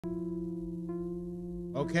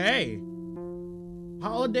Okay.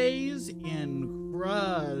 Holidays in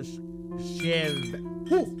Crush.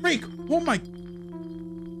 Oh, freak! Oh my.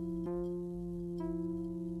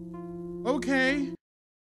 Okay.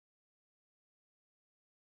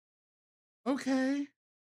 Okay.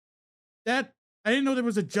 That I didn't know there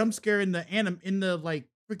was a jump scare in the like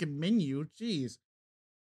freaking menu. Jeez.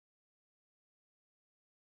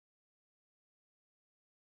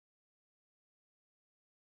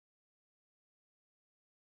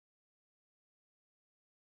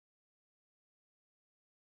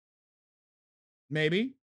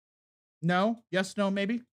 Maybe. No. Yes, no,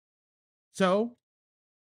 maybe. So,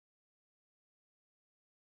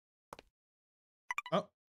 oh,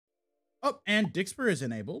 oh, and Dixper is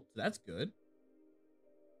enabled. That's good.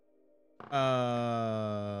 Okay.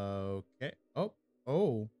 Oh,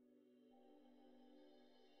 oh.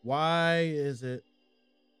 Why is it?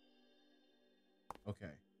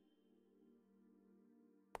 Okay.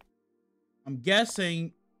 I'm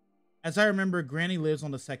guessing, as I remember, Granny lives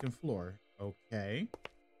on the second floor. Okay.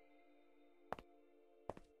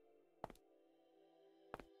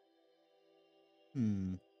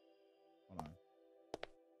 Hold on.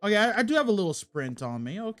 Oh yeah, I do have a little sprint on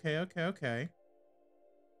me. Okay, okay, okay.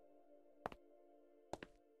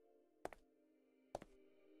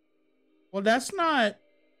 Well, that's not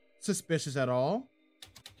suspicious at all.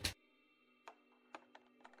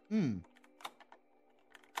 Okay,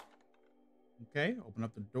 open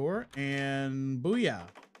up the door and booyah.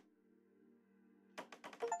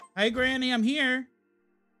 Hey, Granny, I'm here.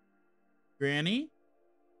 Granny?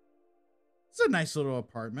 It's a nice little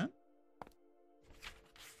apartment.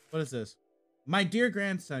 What is this? My dear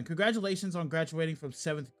grandson, congratulations on graduating from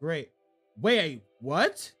 7th grade. Wait,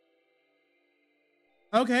 what?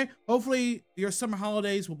 Okay, hopefully your summer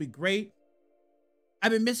holidays will be great.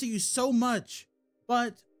 I've been missing you so much,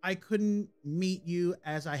 but I couldn't meet you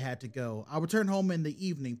as I had to go. I'll return home in the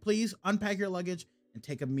evening. Please unpack your luggage and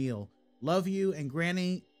take a meal. Love you and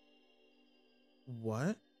Granny.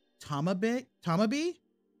 What? Tamabi?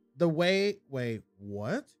 The way, wait,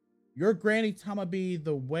 what? Your Granny Tamabi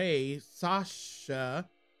the way, Sasha.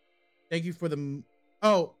 Thank you for the,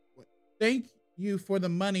 oh, thank you for the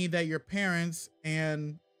money that your parents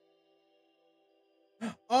and,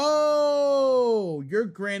 oh, your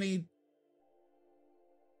Granny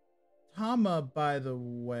Tama, by the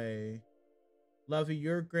way. Love you,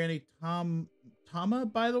 your Granny Tama,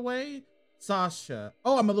 by the way, Sasha.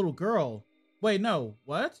 Oh, I'm a little girl. Wait, no,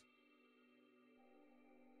 what?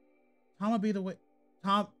 Tama be the way,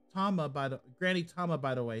 Tama by the Granny Tama,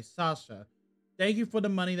 by the way, Sasha. Thank you for the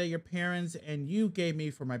money that your parents and you gave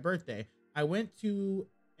me for my birthday. I went to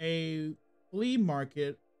a flea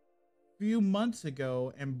market a few months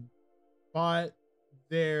ago and bought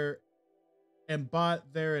there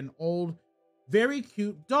an old, very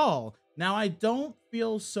cute doll. Now I don't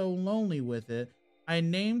feel so lonely with it. I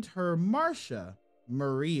named her Maria.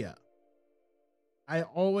 I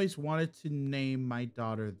always wanted to name my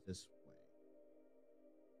daughter this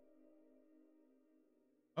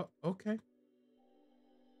way. Oh, okay.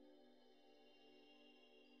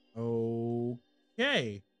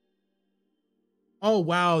 Okay. Oh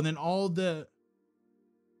wow, and then all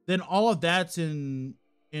of that's in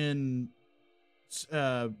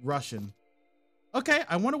Russian. Okay,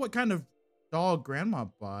 I wonder what kind of doll grandma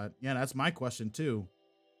bought. Yeah, that's my question too.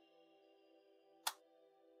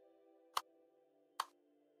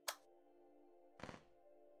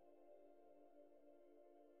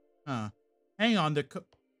 Huh. Hang on, what?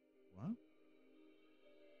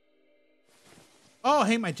 Oh,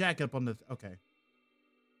 hang my jacket up on the, okay.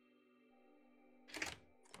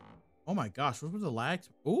 Oh my gosh, what was the lag?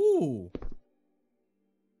 Ooh.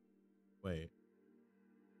 Wait.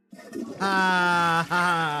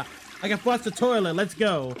 Ah, I can flush the toilet. Let's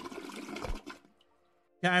go.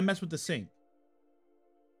 Can I mess with the sink?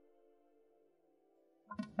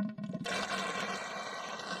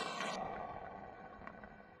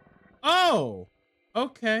 Oh,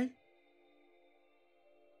 okay.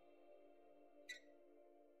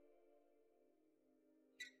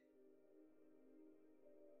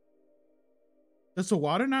 Does the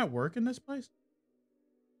water not work in this place?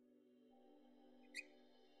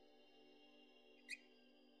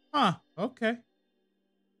 Huh, okay.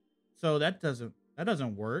 So that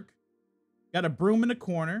doesn't work. Got a broom in the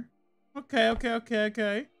corner. Okay, okay, okay,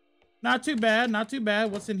 okay. Not too bad, not too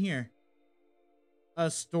bad. What's in here?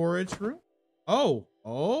 A storage room? Oh,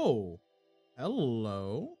 oh.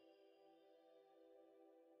 Hello.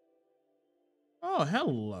 Oh,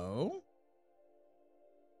 hello.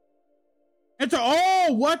 It's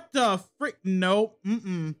oh, what the frick? Nope.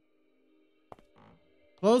 Mm-mm.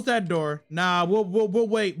 Close that door. Nah, we'll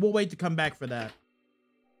wait. We'll wait to come back for that.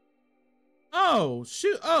 Oh,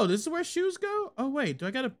 shoe. Oh, this is where shoes go? Oh, wait. Do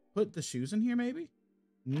I gotta put the shoes in here, maybe?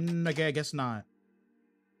 Okay, I guess not.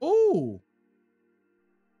 Oh.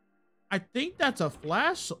 I think that's a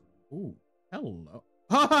flash. Ooh, hello.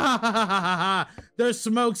 There's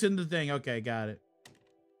smokes in the thing. Okay, got it.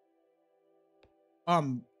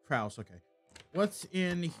 Kraus, okay. What's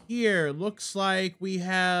in here? Looks like we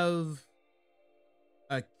have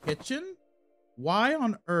a kitchen. Why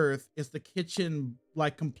on earth is the kitchen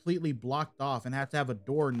like completely blocked off and have to have a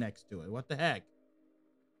door next to it? What the heck?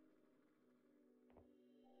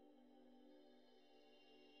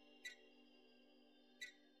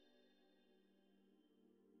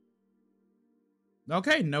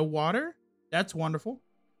 Okay, no water. That's wonderful.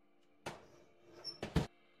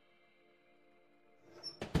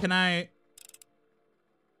 Can I?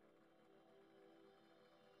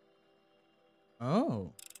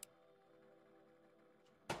 Oh.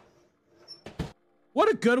 What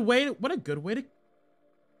a good way to,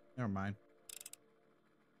 never mind.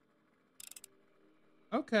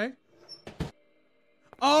 Okay.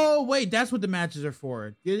 Oh, wait, that's what the matches are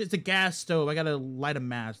for. It's a gas stove. I gotta light a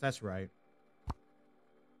match. That's right.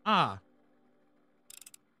 Ah.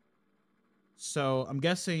 So I'm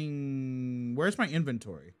guessing, where's my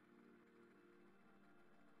inventory?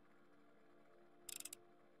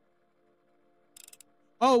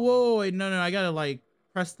 Oh, whoa, wait, no, I gotta like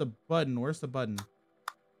press the button. Where's the button?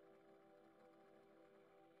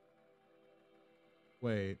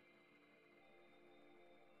 Wait.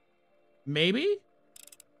 Maybe?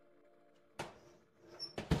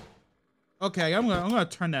 Okay, I'm gonna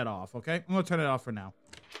turn that off, okay? I'm gonna turn it off for now.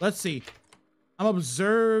 Let's see. I'm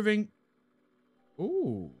observing.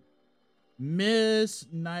 Ooh. Miss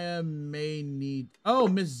Naya may need. Oh,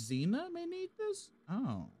 Miss Zena may need this?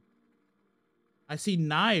 Oh. I see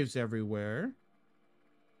knives everywhere.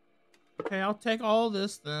 Okay, I'll take all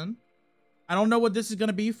this then. I don't know what this is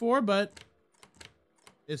gonna be for, but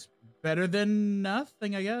it's better than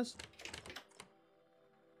nothing, I guess.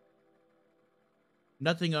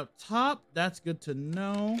 Nothing up top. That's good to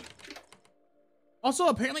know. Also,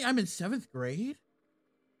 apparently I'm in 7th grade.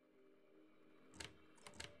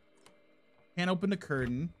 Can't open the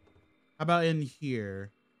curtain. How about in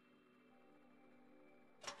here?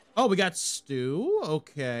 Oh, we got stew.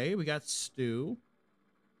 Okay, we got stew.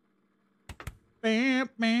 Oh,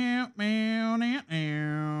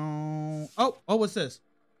 what's this?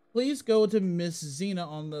 Please go to Miss Zena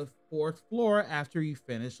on the 4th floor after you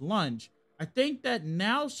finish lunch. I think that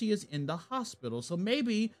now she is in the hospital, so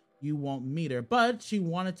maybe you won't meet her, but she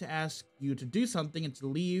wanted to ask you to do something and to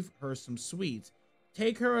leave her some sweets.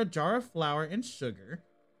 Take her a jar of flour and sugar.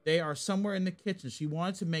 They are somewhere in the kitchen. She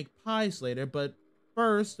wanted to make pies later, but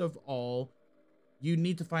first of all, you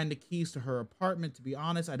need to find the keys to her apartment. To be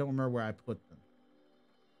honest, I don't remember where I put them.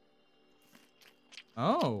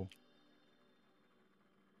 Oh.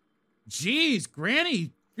 Jeez,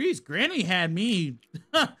 Granny. Jeez, Granny had me.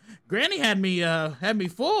 Granny had me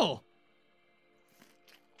full.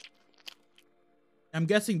 I'm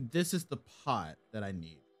guessing this is the pot that I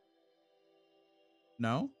need.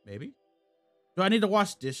 No, maybe. Do I need to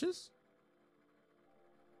wash dishes?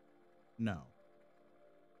 No.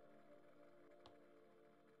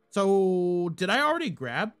 So, did I already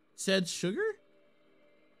grab said sugar?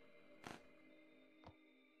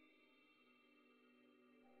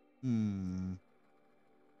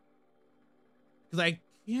 Because I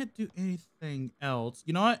can't do anything else.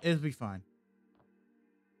 You know what? It'll be fine.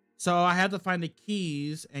 So I have to find the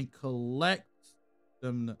keys and collect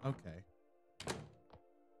them. Okay.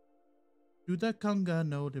 Do the conga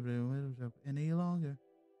no any longer?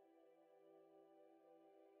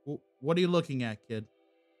 What are you looking at, kid?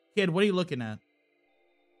 Kid, what are you looking at?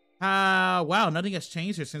 Wow, nothing has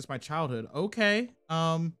changed here since my childhood. Okay.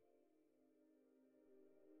 I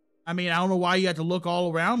mean, I don't know why you had to look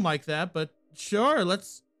all around like that, but sure,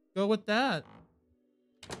 let's go with that.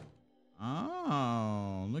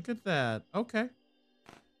 Oh, look at that. Okay.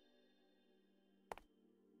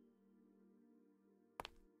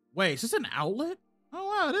 Wait, is this an outlet? Oh,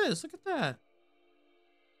 wow, it is. Look at that.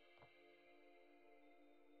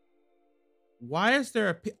 Why is there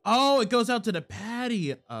a... Oh, it goes out to the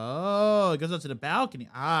patio. Oh, it goes out to the balcony.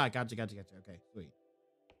 Ah, gotcha. Okay, sweet.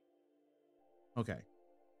 Okay.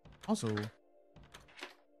 Also...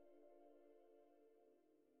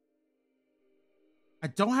 I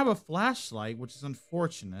don't have a flashlight, which is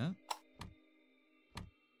unfortunate.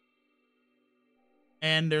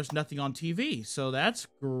 And there's nothing on TV, so that's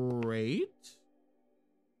great. Is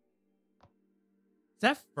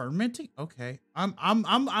that fermenting? Okay.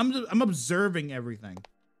 I'm observing everything.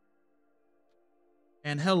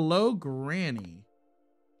 And hello, Granny.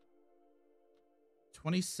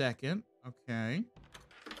 22nd. Okay.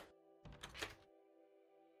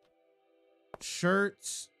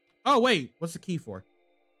 Shirts. Oh, wait. What's the key for?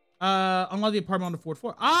 Unlock the apartment on the 4th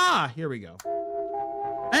floor. Ah, here we go.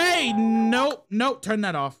 Hey, nope. Nope. Turn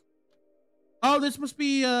that off. Oh, this must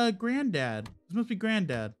be, Granddad. This must be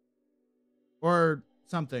Granddad. Or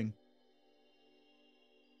something.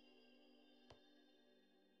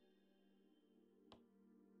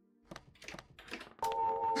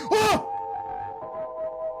 Oh!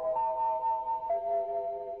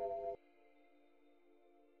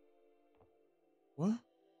 What?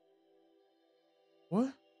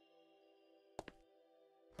 What?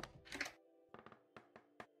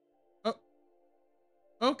 Oh,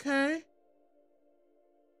 okay.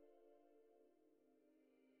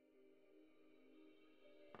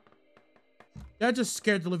 That just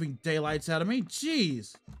scared the living daylights out of me.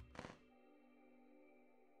 Jeez.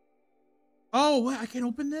 Oh, wait, I can't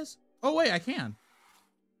open this? Oh, wait, I can.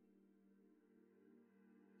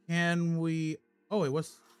 Can we? Oh, wait,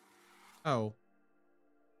 what's? Oh.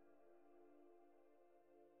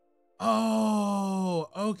 Oh,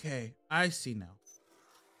 okay. I see now.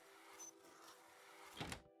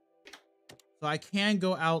 So I can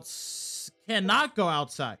go out, cannot go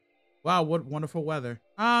outside. Wow, what wonderful weather.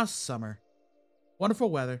 Ah, summer. Wonderful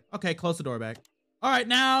weather. Okay, close the door back. All right,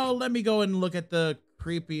 now let me go and look at the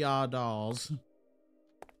creepy dolls.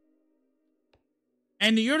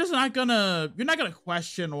 And you're not gonna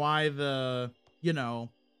question why the, you know,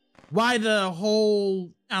 why the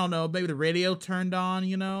whole, I don't know, maybe the radio turned on,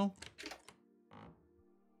 you know?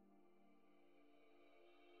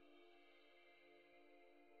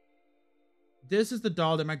 This is the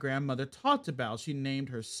doll that my grandmother talked about. She named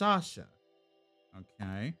her Sasha.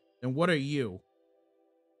 Okay. Then what are you?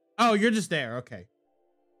 Oh, you're just there. Okay.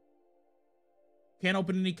 Can't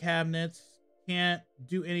open any cabinets. Can't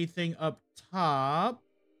do anything up top.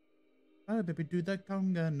 Oh, baby, do that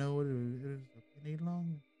conga. No, it is any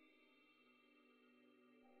longer.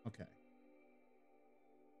 Okay.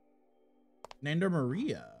 Named her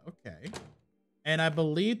Maria. Okay. And I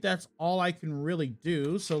believe that's all I can really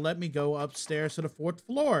do. So let me go upstairs to the 4th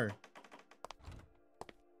floor.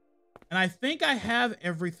 And I think I have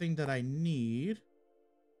everything that I need.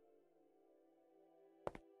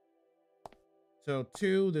 So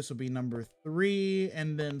 2, this will be number 3,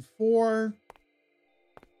 and then 4.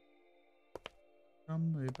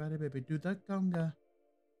 Baby, do that conga.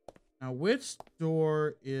 Now, which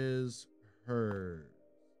door is hers?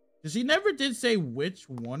 Because she never did say which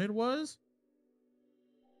one it was.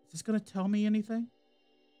 Is this gonna tell me anything?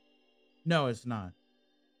 No, it's not.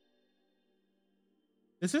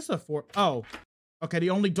 Is this a 4? Oh, okay. The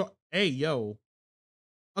only door. Hey, yo.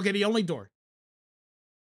 Okay, the only door.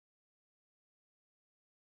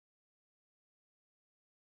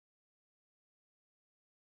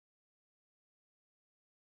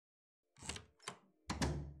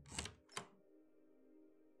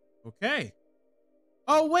 Okay.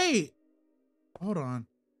 Oh, wait. Hold on.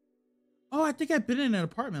 Oh, I think I've been in an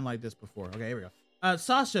apartment like this before. Okay, here we go.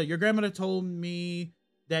 Sasha, your grandmother told me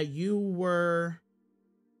that you were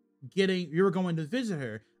going to visit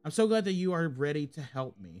her. I'm so glad that you are ready to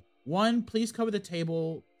help me. 1, please cover the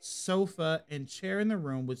table, sofa, and chair in the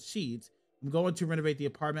room with sheets. I'm going to renovate the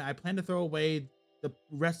apartment. I plan to throw away the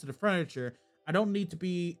rest of the furniture. I don't need to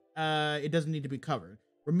be, it doesn't need to be covered.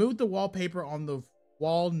 Remove the wallpaper on the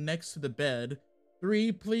wall next to the bed.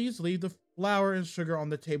 3, please leave the flour and sugar on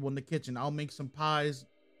the table in the kitchen. I'll make some pies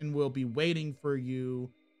and will be waiting for you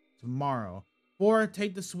tomorrow. 4,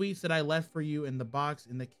 take the sweets that I left for you in the box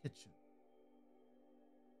in the kitchen.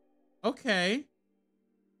 Okay.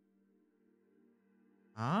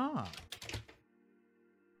 Ah.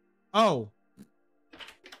 Oh.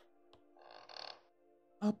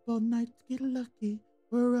 Up all night to get lucky.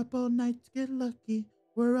 We're up all night to get lucky.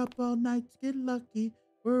 We're up all night to get lucky.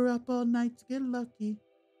 We're up all night to get lucky.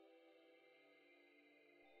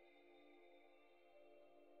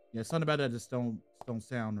 Yeah, something about that just don't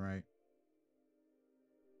sound right.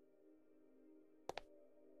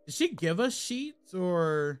 Did she give us sheets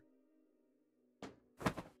or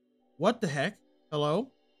what the heck?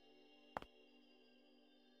 Hello?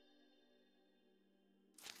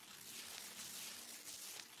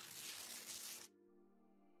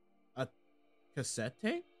 A cassette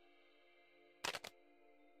tape?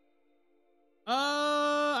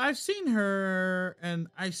 I've seen her, and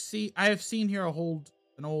I have seen here an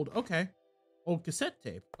old, okay, old cassette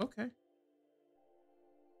tape. Okay.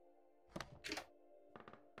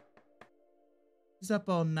 He's up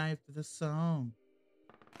all night for the song.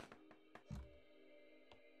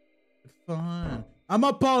 Fun. I'm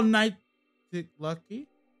up all night. Lucky.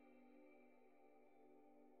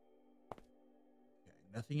 Okay,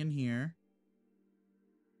 nothing in here.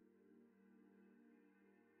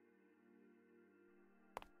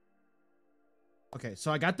 Okay,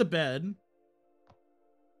 so I got the bed.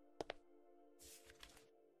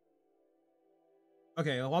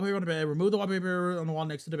 Okay, a wallpaper on the bed. Remove the wallpaper on the wall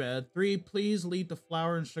next to the bed. 3, please leave the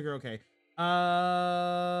flour and sugar. Okay. On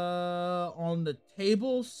the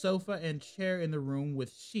table, sofa, and chair in the room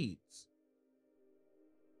with sheets.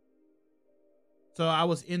 So I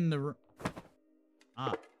was in the room.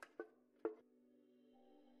 Ah.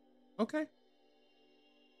 Okay.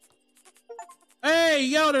 Hey,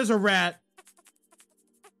 yo, there's a rat.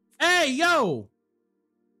 Hey, yo.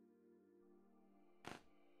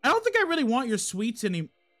 I don't think I really want your sweets any.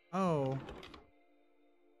 Oh.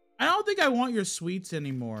 I don't think I want your sweets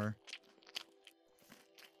anymore.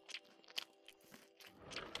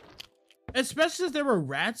 Especially if there were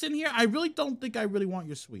rats in here. I really don't think I really want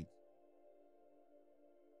your sweets.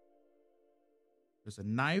 There's a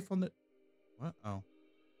knife on the... What? Oh.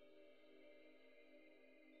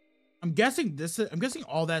 I'm guessing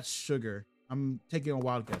all that's sugar. I'm taking a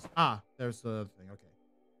wild guess. Ah, there's the thing. Okay.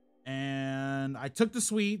 And I took the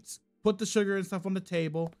sweets, put the sugar and stuff on the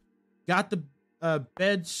table, got the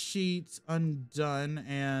bed sheets undone,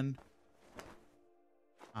 and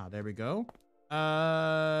there we go.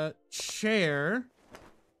 Chair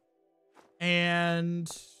and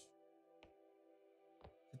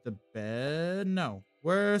the bed. No,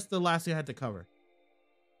 where's the last thing I had to cover?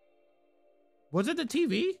 Was it the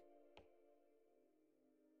TV?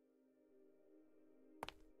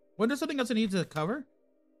 Was there something else I needed to cover?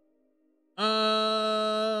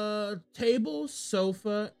 Table,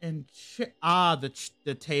 sofa, and chair. Ah, the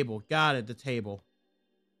table. Got it. The table.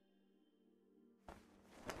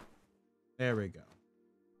 There we go.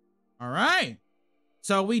 All right.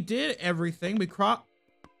 So we did everything. We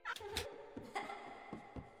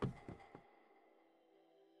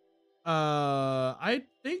I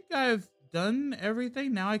think I've done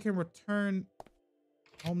everything. Now I can return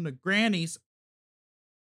home to Granny's.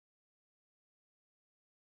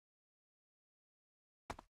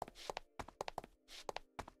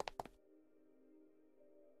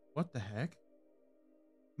 What the heck?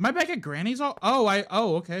 Am I back at Granny's?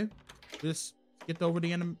 Oh, okay. Just get over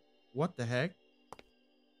the end. What the heck?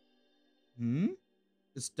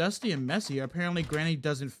 It's dusty and messy. Apparently Granny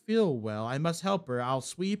doesn't feel well. I must help her. I'll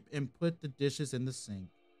sweep and put the dishes in the sink.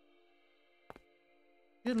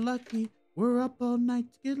 Get lucky. We're up all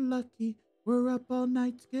night to get lucky. We're up all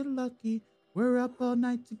night to get lucky. We're up all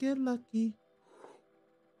night to get lucky.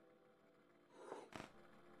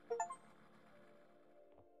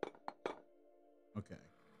 Okay.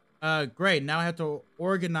 Great. Now I have to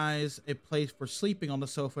organize a place for sleeping on the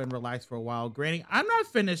sofa and relax for a while. Granny, I'm not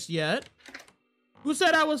finished yet. Who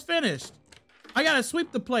said I was finished? I gotta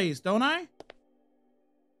sweep the place, don't I?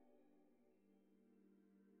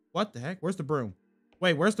 What the heck? Where's the broom?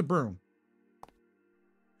 Wait, where's the broom?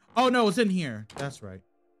 Oh, no, it's in here. That's right.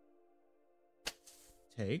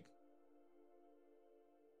 Take.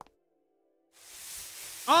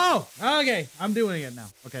 Oh, okay. I'm doing it now.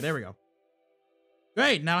 Okay, there we go.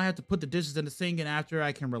 Great. Now I have to put the dishes in the sink, and after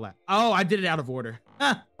I can relax. Oh, I did it out of order.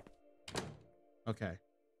 Huh. Okay.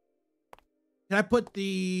 Can I put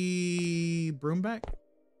the broom back?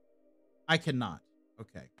 I cannot.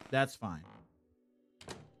 Okay, that's fine.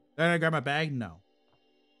 Did I grab my bag? No.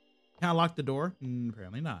 Can I lock the door?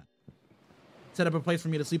 Apparently not. Set up a place for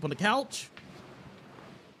me to sleep on the couch.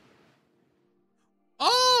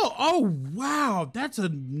 Oh, wow. That's a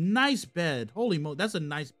nice bed. Holy moly, that's a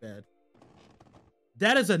nice bed.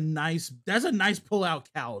 That's a nice pull-out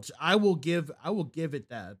couch. I will give it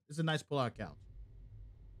that. It's a nice pull-out couch.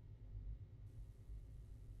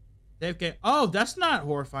 Dave K. Oh, that's not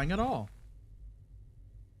horrifying at all.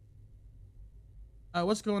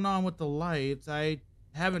 What's going on with the lights? I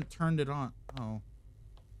haven't turned it on. Oh.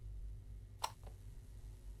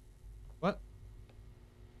 What?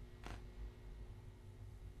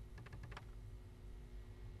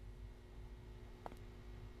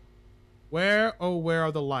 Where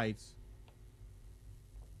are the lights?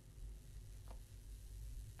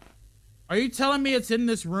 Are you telling me it's in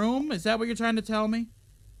this room? Is that what you're trying to tell me?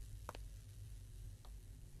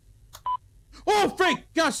 Oh,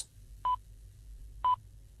 freak! Gosh!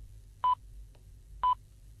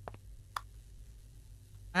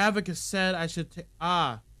 I have a cassette. I should take.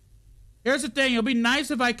 Here's the thing. It'll be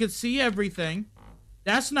nice if I could see everything.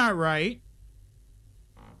 That's not right.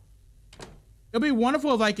 It'll be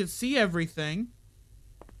wonderful if I could see everything.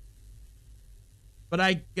 But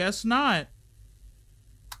I guess not.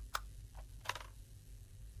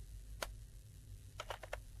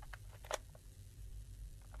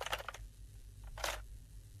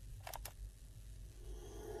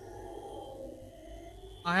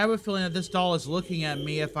 I have a feeling that this doll is looking at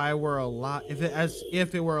me if I were alive, as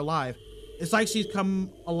if it were alive. It's like she's come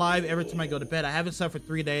alive every time I go to bed. I haven't slept for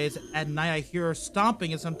 3 days. At night, I hear her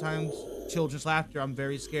stomping and sometimes children's laughter. I'm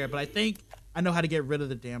very scared, but I think I know how to get rid of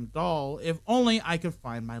the damn doll. If only I could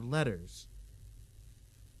find my letters.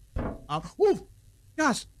 Woo!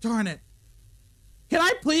 Gosh, darn it. Can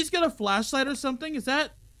I please get a flashlight or something? Is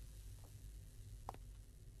that...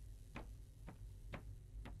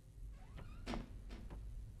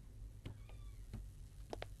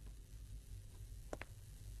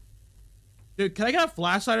 Dude, can I get a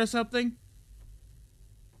flashlight or something?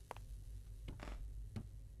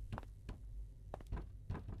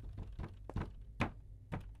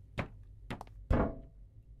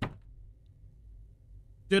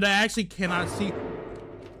 Dude, I actually cannot see.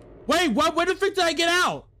 Wait, what? Where the frick did I get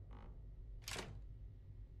out?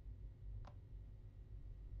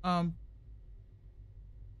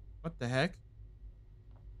 What the heck?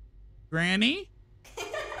 Granny?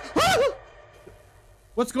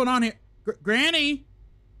 What's going on here? Granny?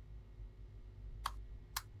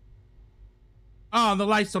 Oh, the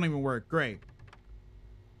lights don't even work. Great.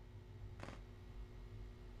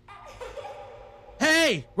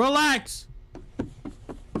 Hey, relax.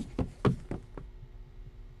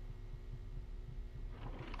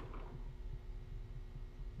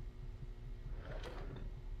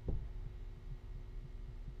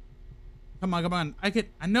 Come on, come on.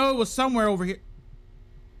 I know it was somewhere over here.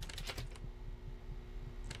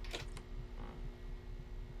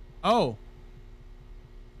 Oh.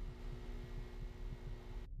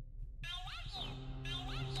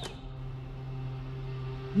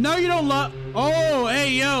 No, you don't love. Oh,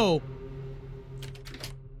 hey, yo.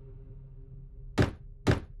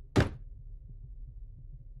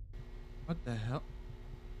 What the hell?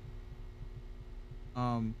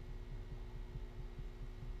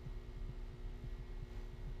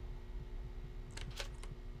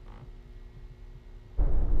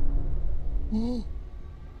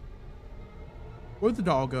 Where'd the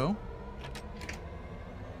doll go?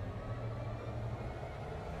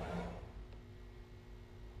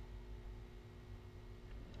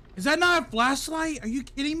 Is that not a flashlight? Are you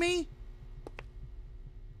kidding me?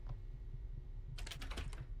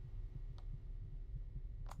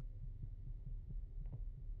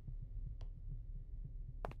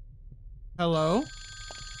 Hello?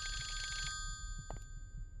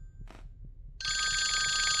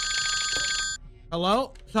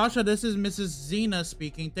 Hello? Sasha, this is Mrs. Zena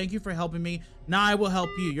speaking. Thank you for helping me. Now I will help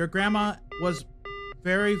you. Your grandma was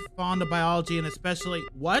very fond of biology and especially...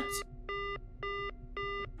 What?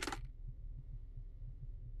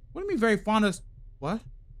 What do you mean very fond of... What?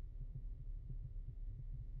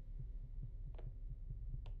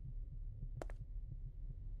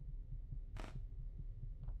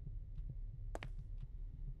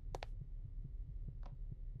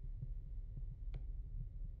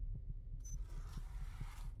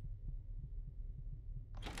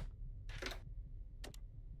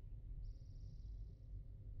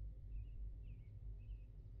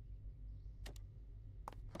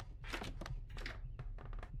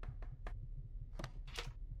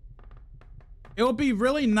 It would be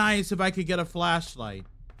really nice if I could get a flashlight.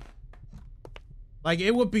 Like,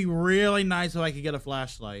 it would be really nice if I could get a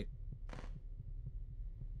flashlight.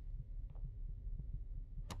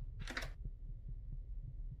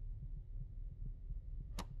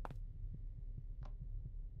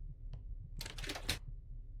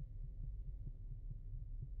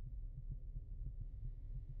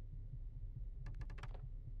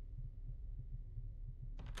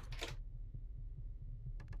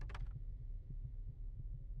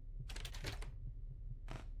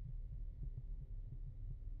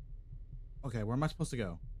 Okay, where am I supposed to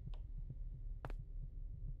go?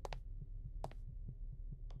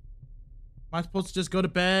 Am I supposed to just go to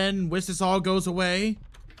bed and wish this all goes away?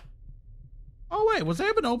 Oh, wait, was I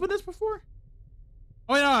able to open this before?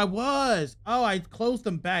 Oh, yeah, I was. Oh, I closed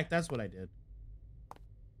them back. That's what I did.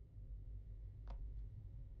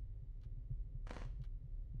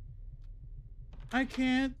 I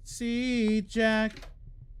can't see Jack.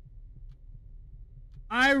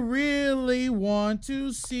 I really want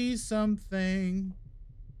to see something.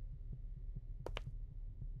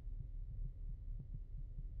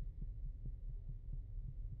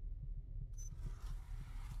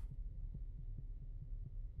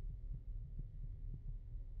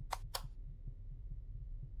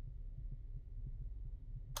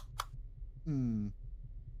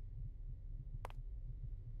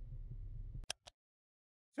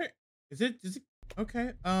 Is it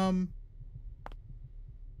okay?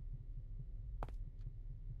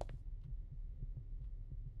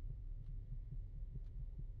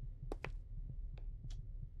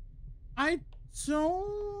 I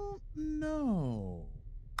don't know.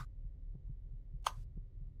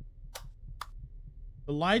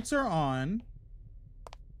 The lights are on.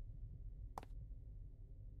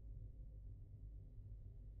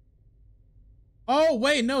 Oh,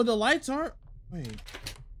 wait, no, the lights are... Wait.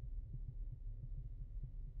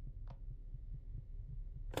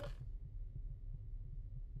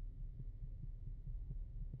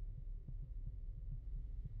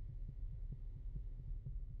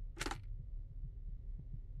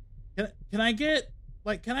 Can I get...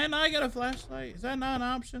 Like, can I not get a flashlight? Is that not an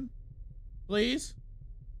option? Please?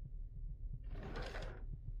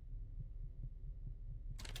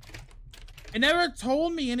 It never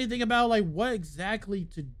told me anything about, like, what exactly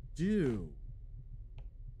to do.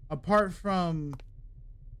 Apart from...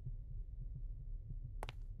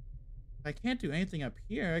 I can't do anything up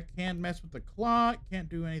here. I can't mess with the clock. Can't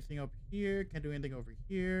do anything up here. Can't do anything over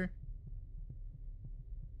here.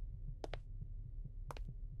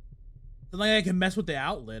 It's not like I can mess with the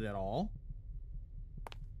outlet at all.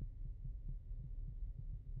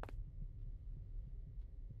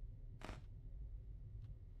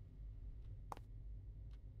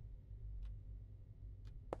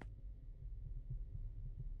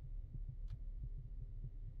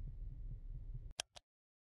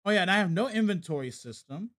 Oh yeah, and I have no inventory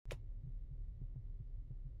system.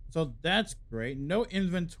 So that's great. No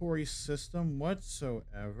inventory system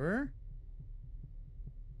whatsoever.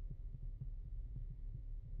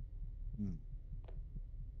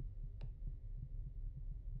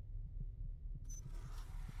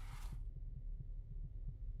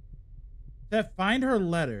 That find her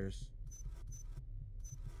letters.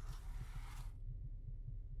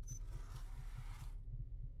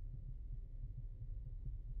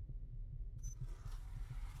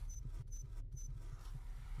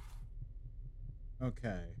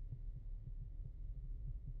 Okay.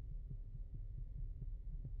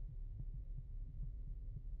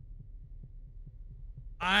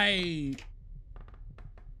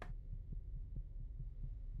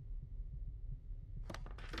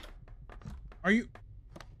 Are you...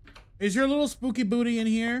 Is your little spooky booty in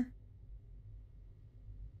here?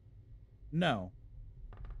 No.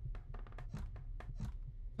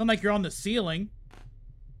 Sound like you're on the ceiling.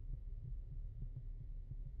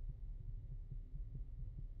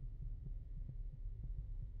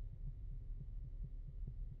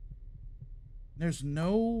 There's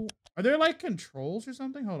no... Are there like controls or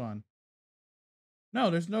something? Hold on.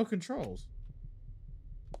 No, there's no controls.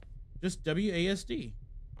 Just WASD.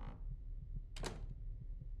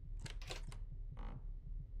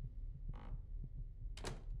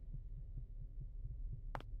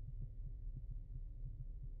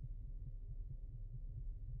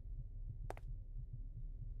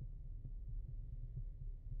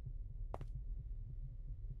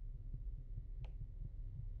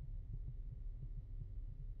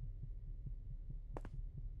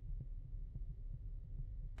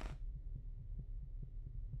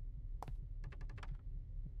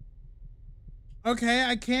 Okay,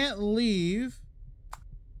 I can't leave.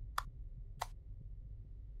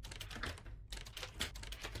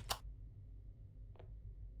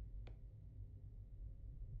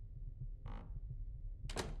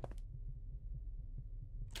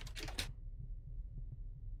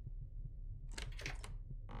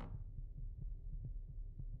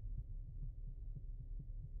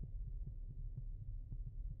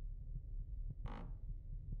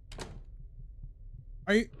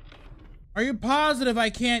 Are you positive I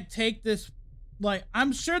can't take this? Like,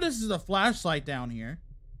 I'm sure this is a flashlight down here.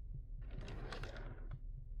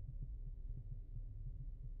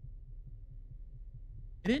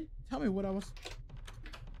 It didn't tell me what I was...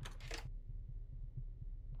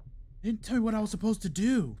 It didn't tell me what I was supposed to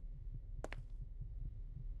do.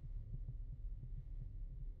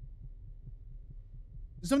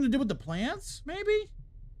 Is something to do with the plants, maybe?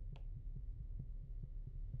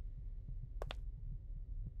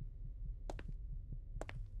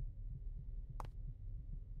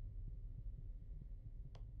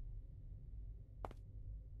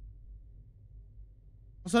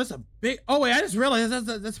 So that's a big... Oh, wait, I just realized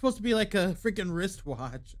that's supposed to be like a freaking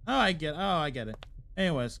wristwatch. Oh, I get it.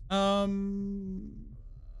 Anyways, I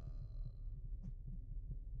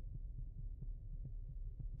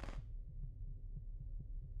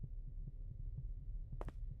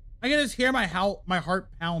can just hear my heart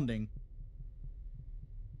pounding.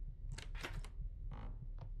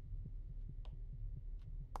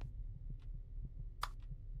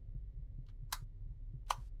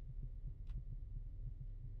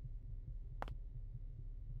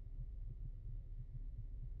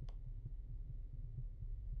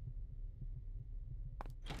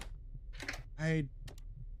 I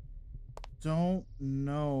don't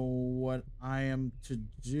know what I am to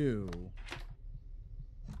do.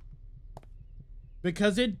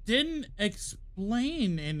 Because it didn't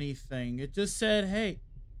explain anything. It just said, hey.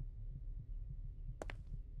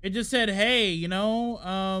 It just said, hey, you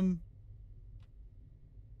know,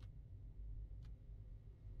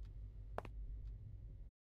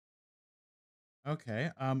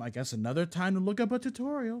 okay, I guess another time to look up a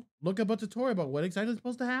tutorial. Look up a tutorial about what exactly is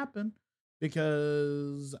supposed to happen.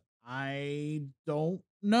 Because I don't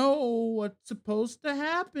know what's supposed to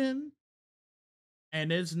happen.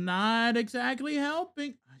 And it's not exactly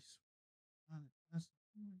helping.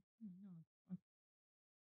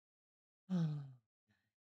 Are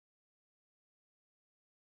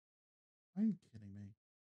you kidding me?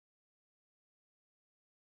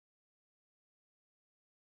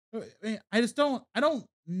 I don't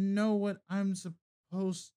know what I'm supposed to do.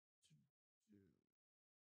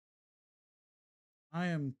 I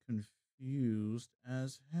am confused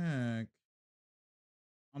as heck.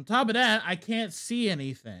 On top of that, I can't see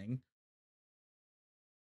anything.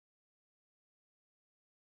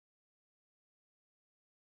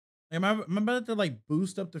 Am I about to like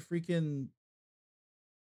boost up the freaking?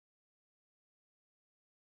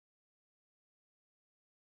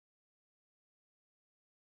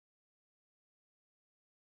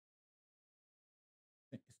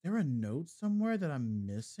 Is there a note somewhere that I'm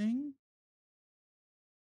missing?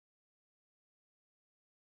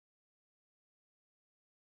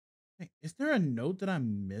 Hey, is there a note that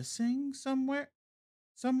I'm missing somewhere?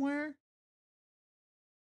 Somewhere?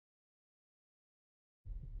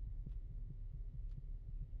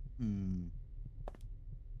 Hmm.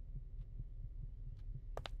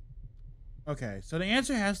 Okay, so the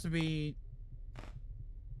answer has to be.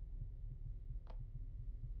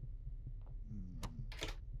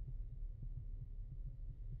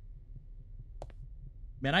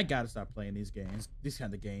 Man, I gotta stop playing these games. These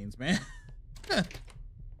kind of games, man.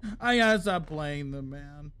 I gotta stop playing them,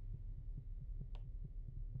 man.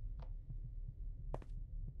 It's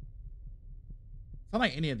not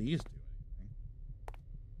like any of these do anything.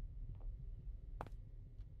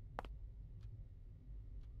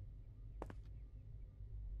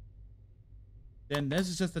 Then this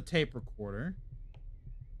is just a tape recorder.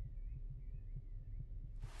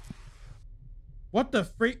 What the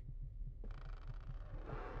freak?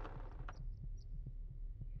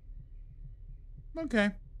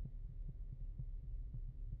 Okay.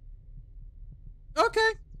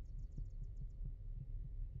 Okay.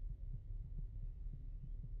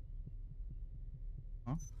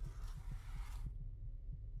 Huh?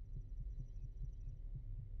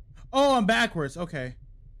 Oh, I'm backwards. Okay.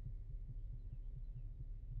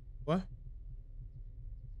 What?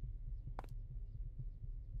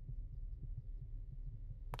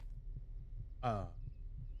 Uh.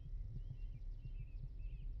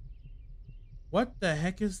 What the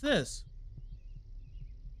heck is this?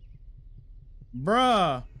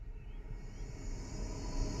 Bruh.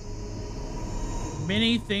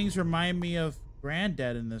 Many things remind me of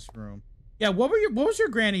Granddad in this room. Yeah, what was your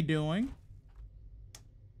granny doing?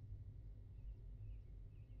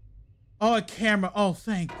 Oh, a camera. Oh,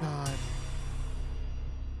 thank God.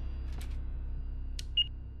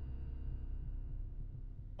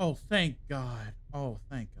 Oh, thank God. Oh,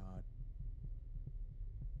 thank God.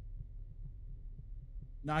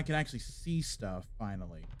 Now I can actually see stuff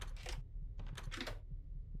finally.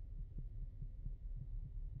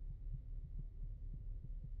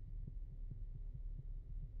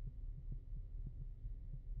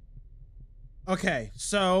 Okay,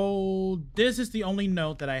 so this is the only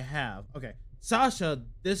note that I have. Okay, Sasha,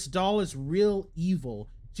 this doll is real evil.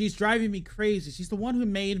 She's driving me crazy. She's the one who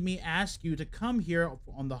made me ask you to come here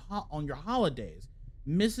on your holidays.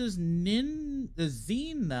 Mrs.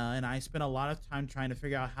 Zena and I spent a lot of time trying to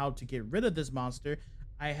figure out how to get rid of this monster.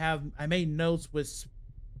 I made notes with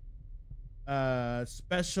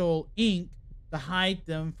special ink to hide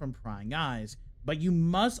them from prying eyes. But you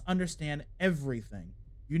must understand everything.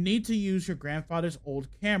 You need to use your grandfather's old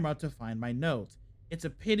camera to find my notes. It's a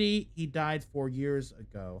pity he died 4 years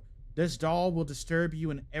ago. This doll will disturb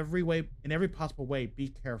you in every way, in every possible way. Be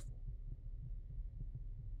careful.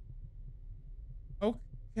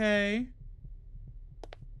 Okay.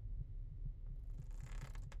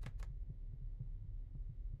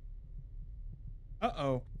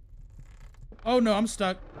 Uh-oh. Oh no, I'm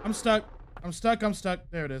stuck. I'm stuck. I'm stuck. I'm stuck.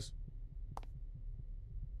 There it is.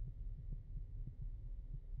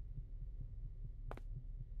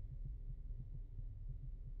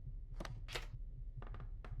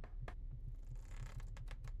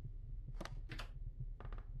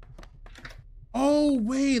 Oh,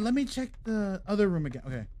 wait, let me check the other room again.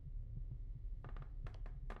 Okay.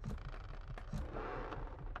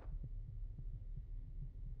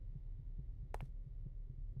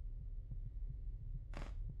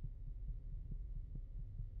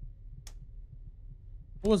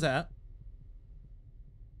 What was that?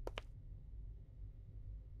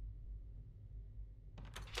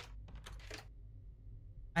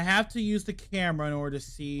 I have to use the camera in order to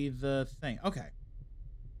see the thing. Okay.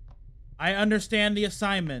 I understand the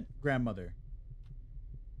assignment, grandmother.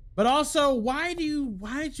 But also, why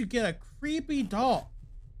did you get a creepy doll?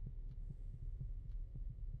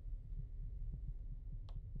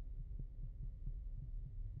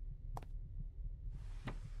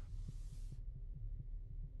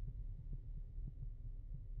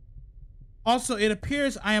 Also, it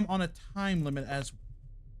appears I am on a time limit as...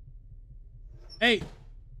 Hey.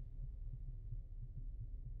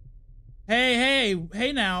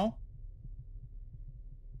 Hey now.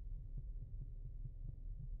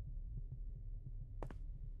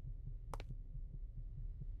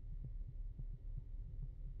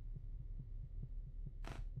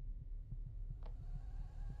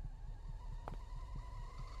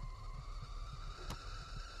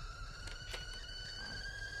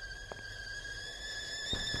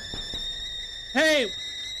 Hey.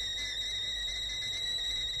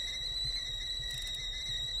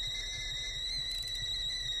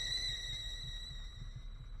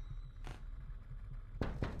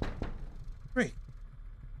 Great.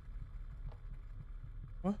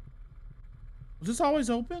 What? Was this always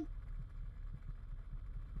open?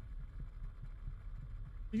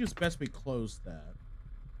 I think it's best we close that.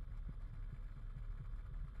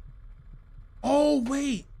 Oh,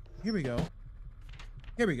 wait. Here we go.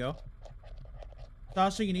 Here we go.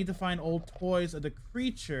 Sasha, you need to find old toys of the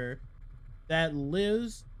creature that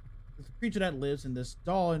lives in this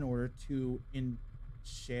doll in order to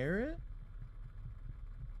share it?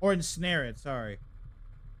 Or ensnare it, sorry.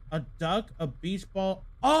 A duck, a beach ball.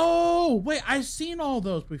 Oh, wait, I've seen all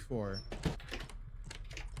those before.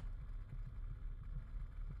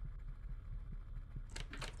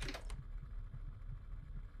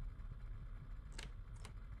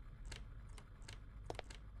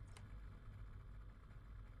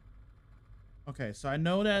 Okay, so I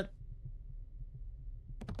know that.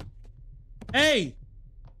 Hey!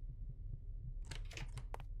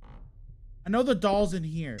 I know the doll's in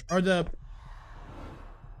here. Or the...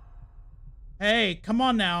 Hey, come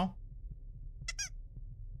on now.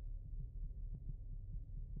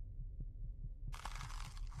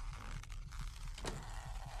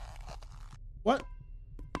 What?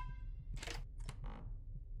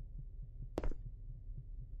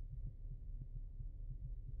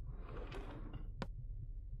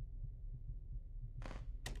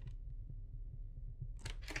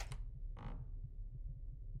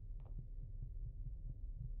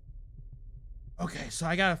 Okay, so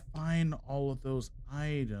I gotta find all of those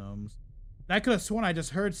items. I could have sworn I just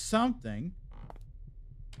heard something.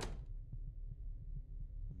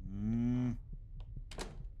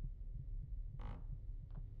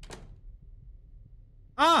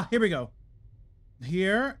 Ah, here we go.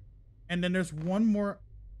 Here, and then there's one more.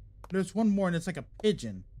 There's one more, and it's like a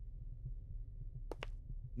pigeon.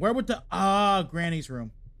 Where would the... Granny's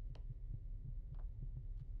room.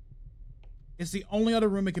 It's the only other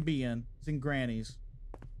room it could be in. It's in Granny's.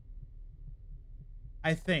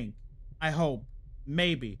 I think. I hope.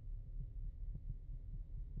 Maybe.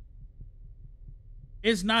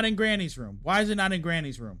 It's not in Granny's room. Why is it not in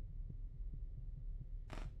Granny's room?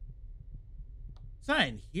 It's not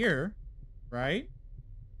in here, right?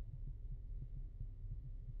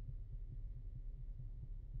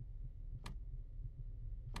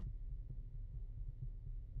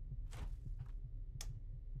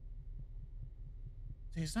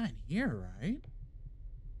 It's not in here, right?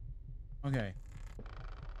 Okay.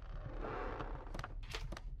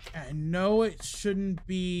 I know it shouldn't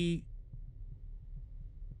be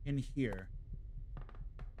in here.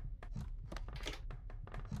 Okay.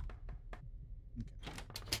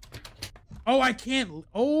 Oh, I can't.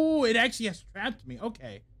 Oh, it actually has trapped me.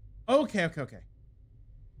 Okay. Okay.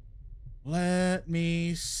 Let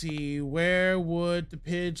me see. Where would the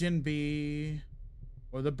pigeon be?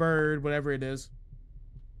 Or the bird, whatever it is.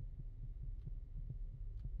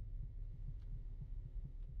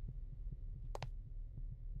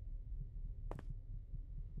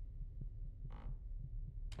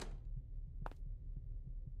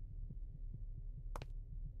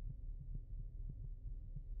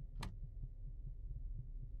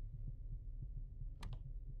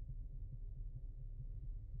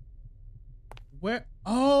 Where?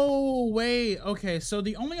 Oh, wait. Okay, so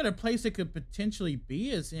the only other place it could potentially be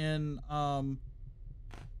is in, the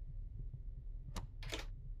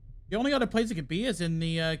only other place it could be is in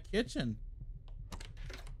the, kitchen.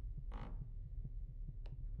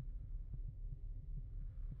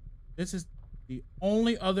 This is the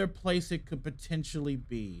only other place it could potentially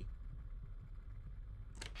be.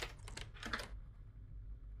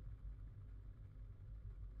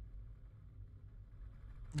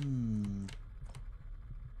 Hmm.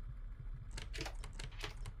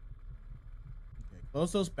 Okay,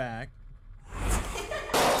 close those back.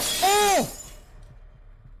 Oh!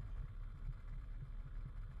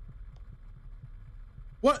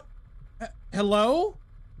 What? Hello?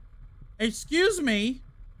 Excuse me?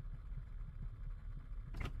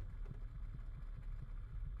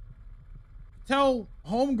 Tell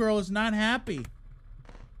Homegirl is not happy.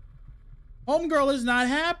 Homegirl is not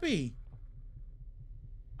happy.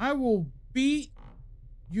 I will beat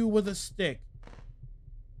you with a stick.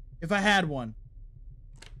 If I had one.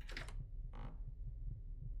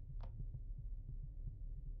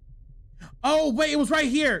 Oh, wait, it was right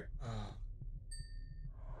here.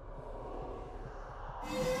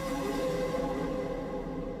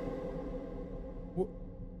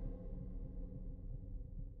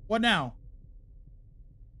 What now?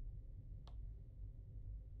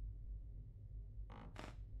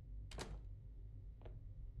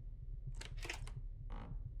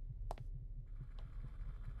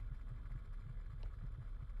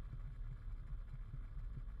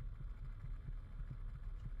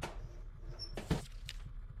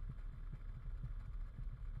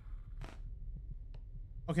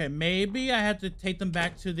 Okay, maybe I had to take them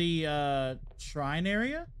back to the shrine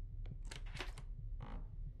area.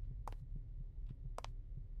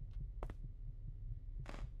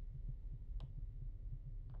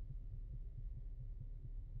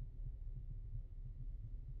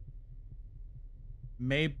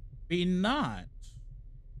 Maybe not.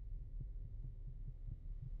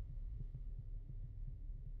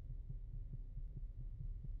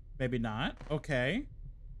 Maybe not. Okay.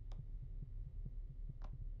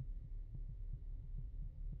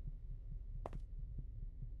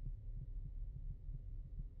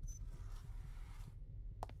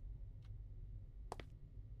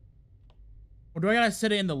 Or do I gotta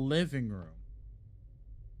sit it in the living room?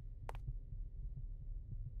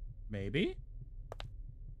 Maybe.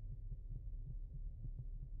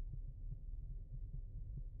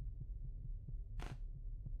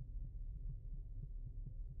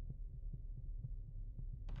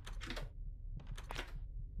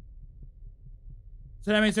 So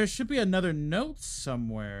that means there should be another note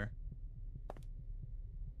somewhere.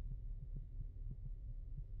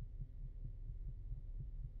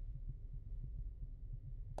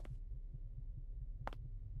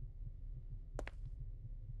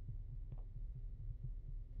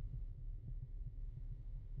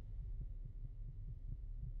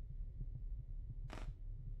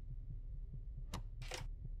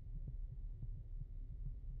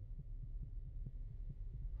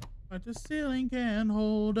 But the ceiling can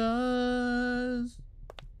hold us.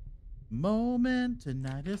 Moment,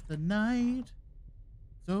 tonight is the night.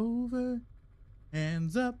 It's over.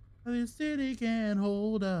 Hands up, the city can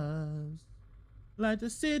hold us. Like the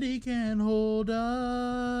city can hold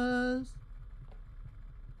us.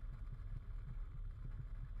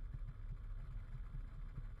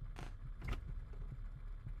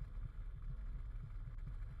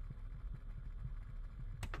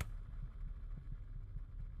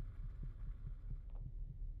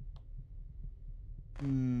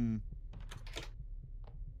 Hmm.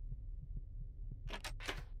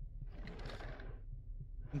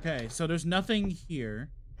 Okay, so there's nothing here.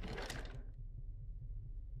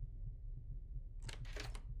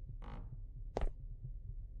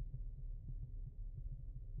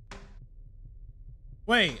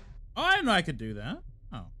 Wait. Oh, I didn't know I could do that.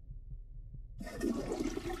 Oh.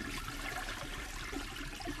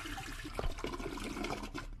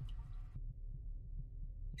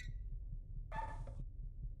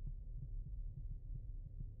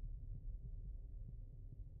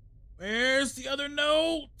 Where's the other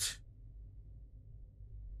note?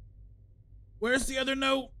 Where's the other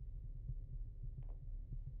note?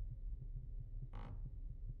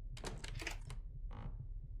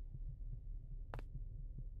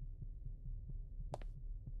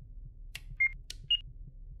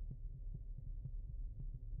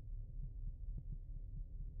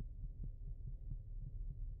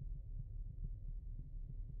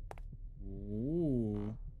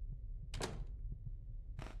 Ooh.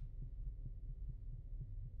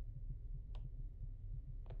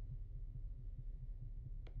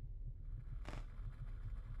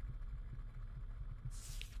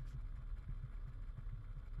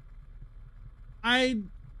 I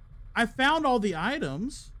found all the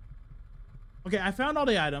items. Okay, I found all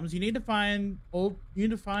the items. You need to find old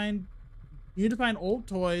old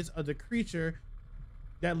toys of the creature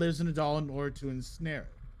that lives in a doll in order to ensnare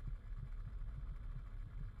it.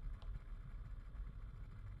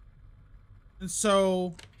 And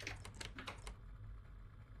so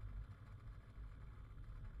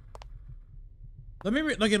let me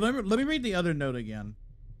read the other note again.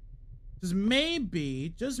 Just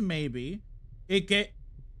maybe it get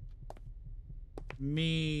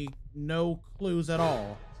me no clues at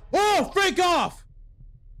all. Oh, freak off!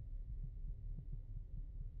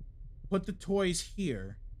 Put the toys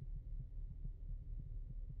here.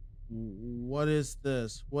 What is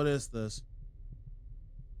this? What is this?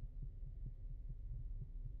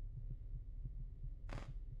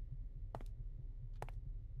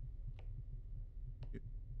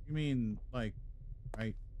 You mean like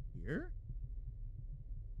right here?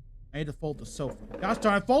 I need to fold the sofa. Gosh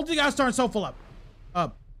darn, fold the gosh darn sofa up.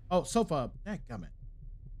 Up. Oh, sofa up. Dadgummit.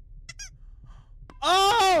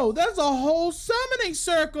 Oh, that's a whole summoning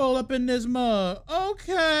circle up in this mug.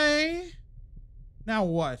 Okay. Now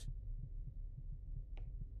what?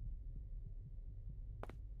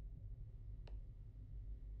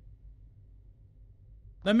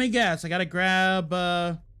 Let me guess. I gotta grab,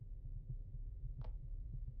 let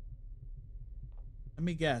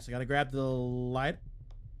me guess. I gotta grab the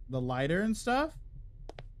lighter and stuff.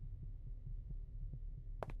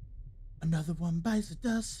 Another one bites the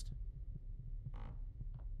dust.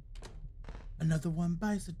 Another one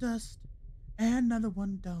bites the dust. And another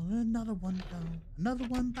one down. Another one down. Another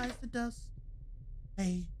one bites the dust.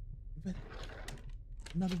 Hey.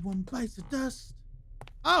 Another one bites the dust.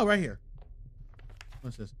 Oh, right here.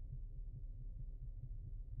 What's this?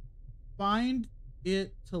 Find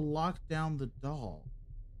it to lock down the doll.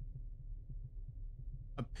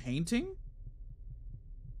 A painting?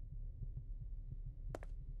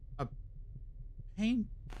 A painting.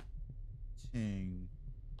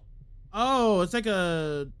 Oh, it's like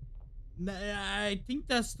a... I think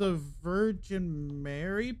that's the Virgin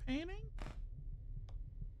Mary painting?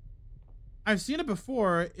 I've seen it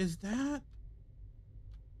before. Is that...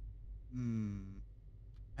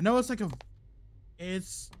 I know it's like a...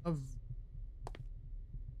 It's a...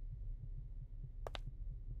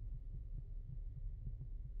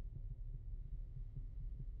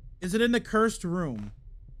 Is it in the cursed room?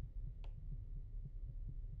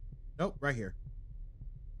 Nope, right here.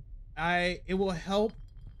 It will help.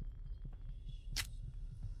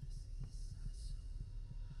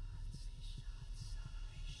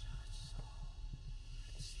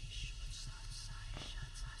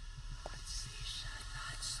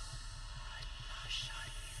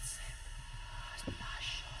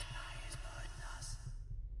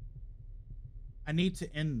 I need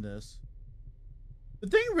to end this. The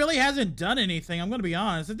thing really hasn't done anything. I'm gonna be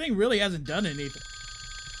honest. The thing really hasn't done anything.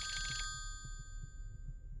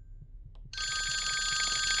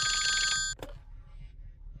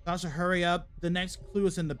 Sasha, hurry up. The next clue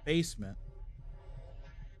is in the basement.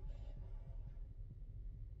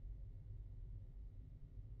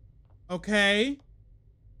 Okay.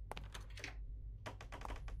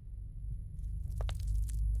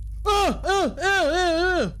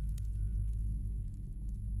 Oh!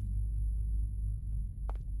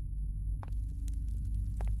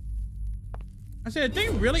 I said, the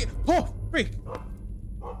thing really... Oh, freak!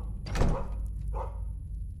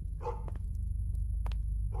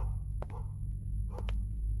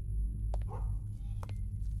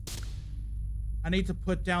 I need to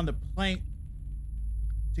put down the plank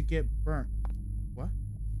to get burnt. What?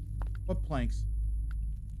 What planks?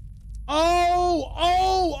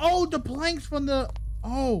 Oh, the planks from the...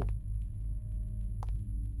 Oh.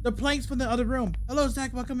 The planks from the other room. Hello,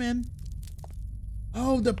 Zach, welcome in.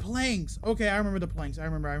 Oh, the planks. Okay, I remember the planks. I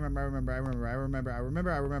remember.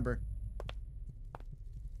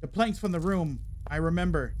 The planks from the room. I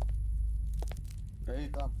remember. Hey,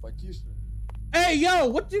 там, потише. Hey, yo,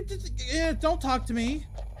 what did don't talk to me.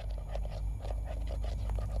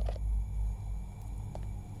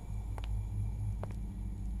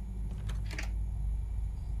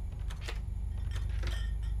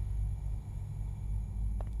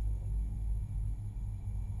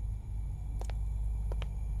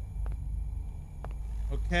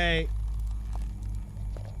 Okay.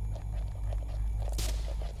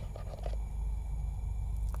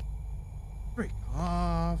 Break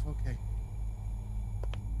off. Okay.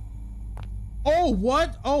 Oh,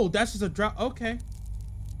 what? Oh, that's just a drop. Okay.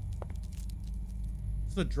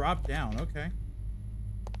 It's a drop down. Okay.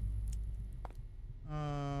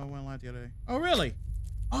 Went live the other day. Oh, really?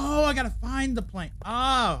 Oh, I gotta find the plane.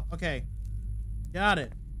 Oh, okay. Got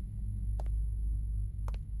it.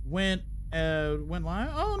 Went live.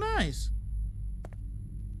 Oh, nice.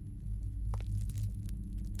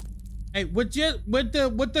 Hey, would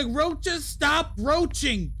the roaches stop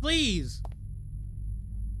roaching, please?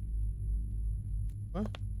 What?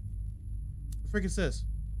 What the frick is this?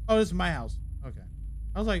 Oh, this is my house. Okay.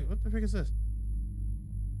 I was like, what the frick is this?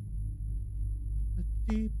 The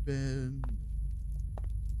deep end.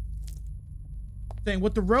 Saying,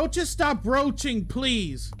 would the roaches stop roaching,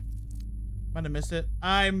 please? Might have missed it.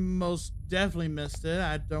 I most definitely missed it.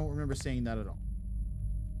 I don't remember saying that at all.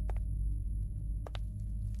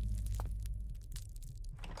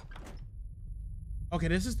 Okay,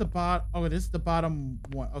 this is the bottom. Oh, this is the bottom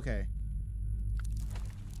one. Okay.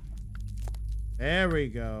 There we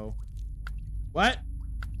go. What?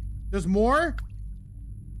 There's more?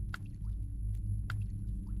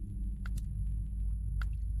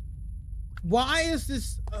 Why is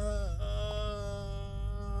this?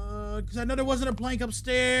 Because I know there wasn't a plank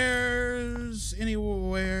upstairs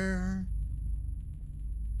anywhere.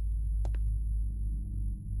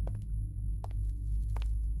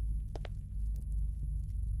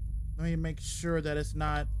 Let me make sure that it's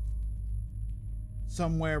not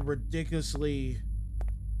somewhere ridiculously.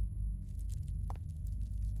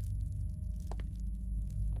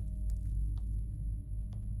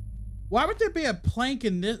 Why would there be a plank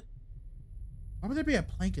in this? Why would there be a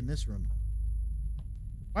plank in this room?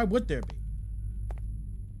 Why would there be?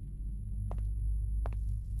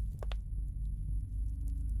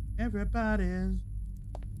 Everybody's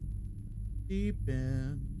deep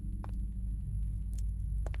in.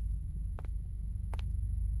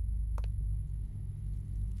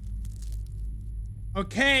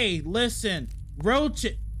 Okay, listen, roach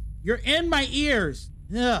it. You're in my ears.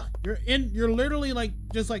 Ugh, you're literally like,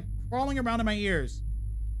 just like crawling around in my ears.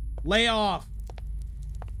 Lay off.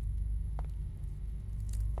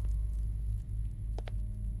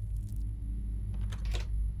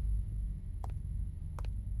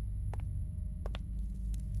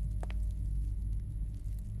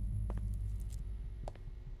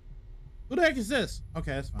 Who the heck is this?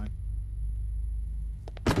 Okay, that's fine.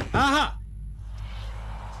 Aha!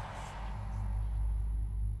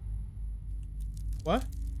 What?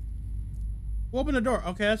 Who opened the door?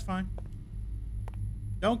 Okay, that's fine.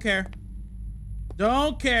 Don't care.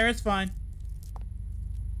 Don't care, it's fine.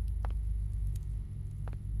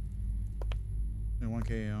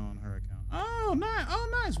 1K on her account. Oh, nice. Oh,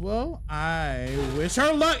 nice. Well, I wish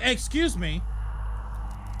her luck. Excuse me.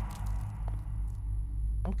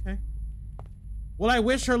 Okay. Well, I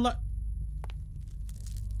wish her luck.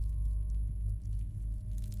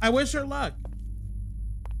 I wish her luck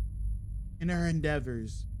in her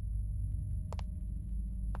endeavors.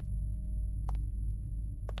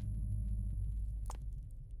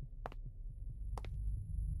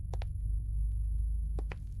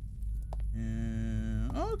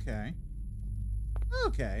 Okay.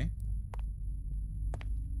 Okay.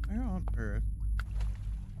 Where on earth?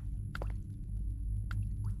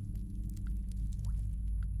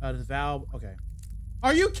 The valve. Okay.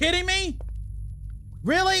 Are you kidding me?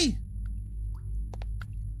 Really?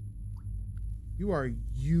 You are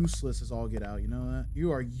useless as all get out. You know that?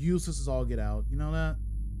 You are useless as all get out. You know that?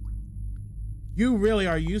 You really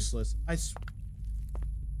are useless.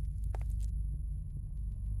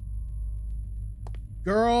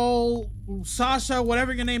 Girl, Sasha,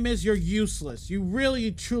 whatever your name is, you're useless. You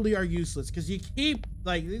really, truly are useless because you keep,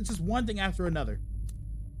 like, it's just one thing after another.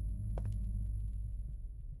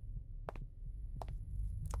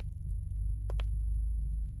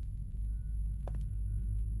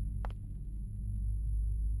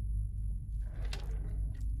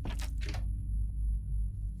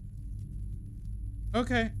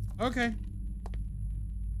 Okay, okay.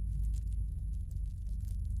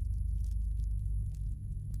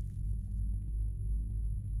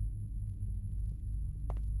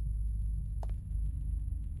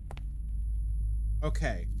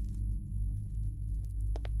 Okay.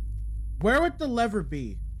 Where would the lever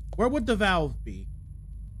be? Where would the valve be?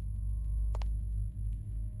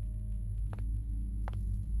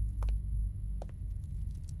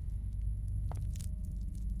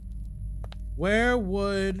 Where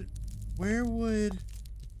would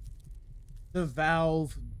the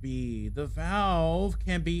valve be? The valve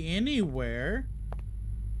can be anywhere,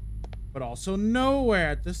 but also nowhere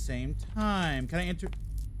at the same time. Can I enter?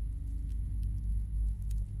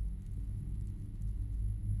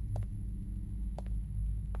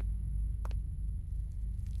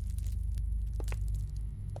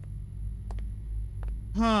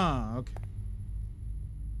 Huh, okay.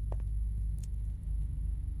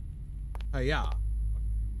 Yeah. Okay.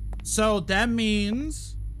 So that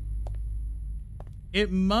means it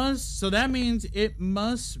must,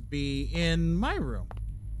 be in my room.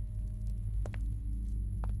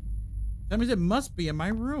 That means it must be in my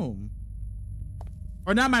room.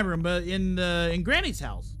 Or not my room, but in Granny's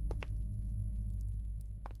house.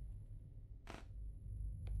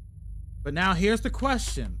 But now here's the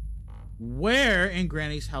question. Where in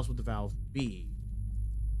Granny's house would the valve be?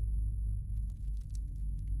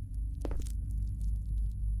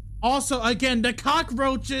 Also, again, the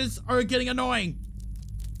cockroaches are getting annoying.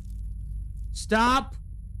 Stop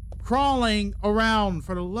crawling around,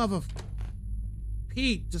 for the love of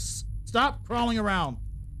Pete. Just stop crawling around.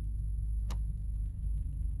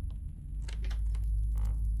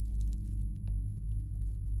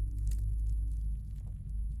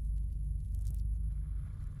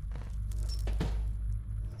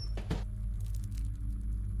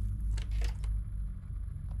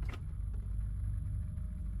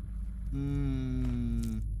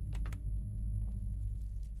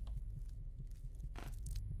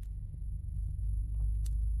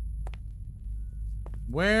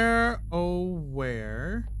 Where, oh,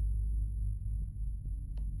 where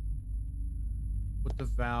would the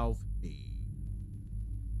valve be?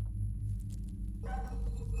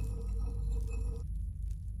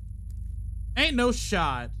 Ain't no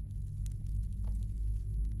shot.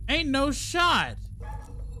 Ain't no shot.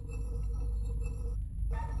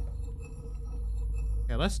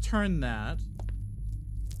 Okay, let's turn that.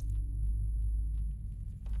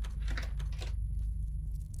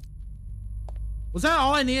 Was that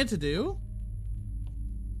all I needed to do?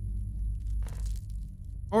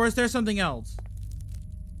 Or is there something else?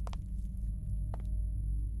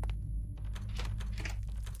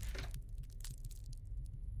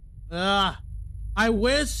 I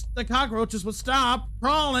wish the cockroaches would stop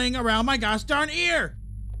crawling around my gosh darn ear.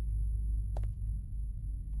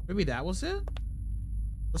 Maybe that was it?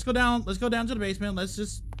 Let's go down to the basement. Let's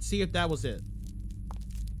just see if that was it.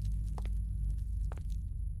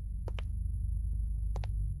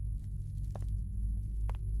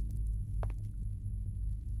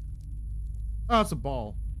 Oh, it's a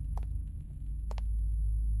ball.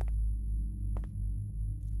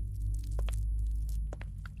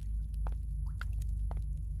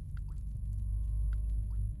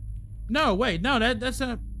 No, wait, no, that's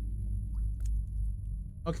a...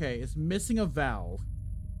 Okay, it's missing a valve.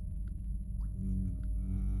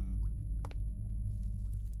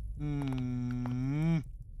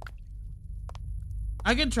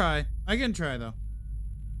 I can try though.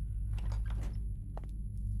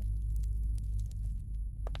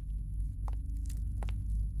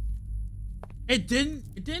 It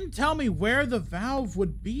didn't tell me where the valve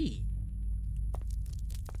would be.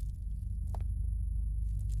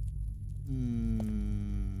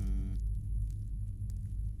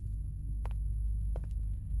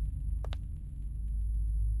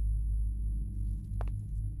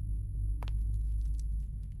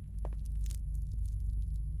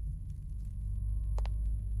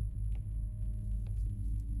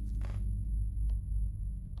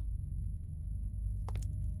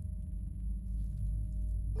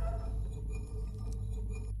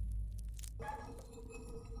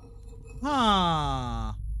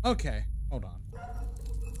 Huh. Okay, hold on.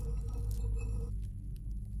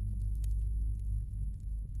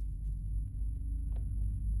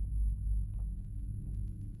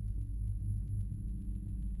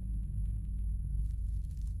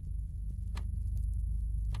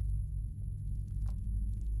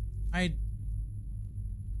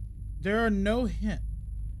 There are no hints.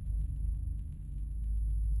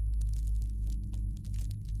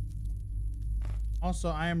 Also,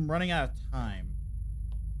 I am running out of time.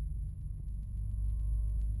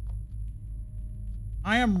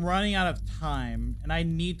 I am running out of time, and I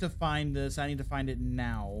need to find this. I need to find it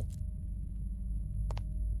now.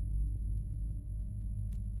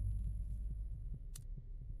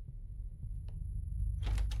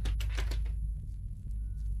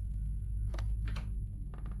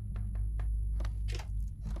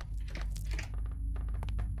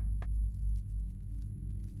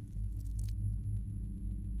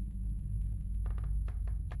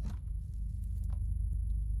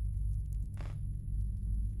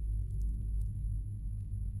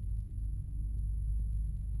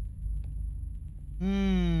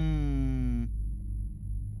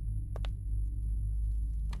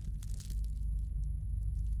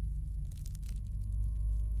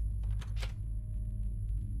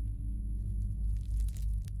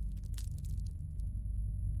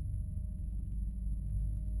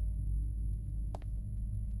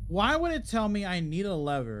 Why would it tell me I need a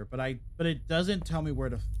lever, but it doesn't tell me where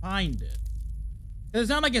to find it? It's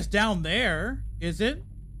not like it's down there, is it?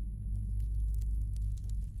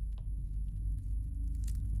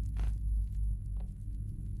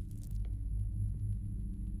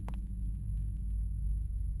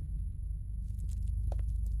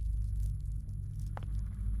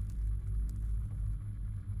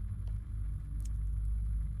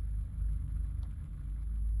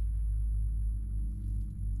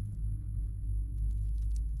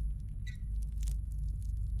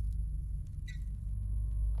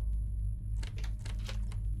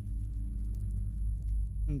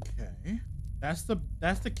 Okay. That's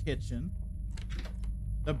the kitchen.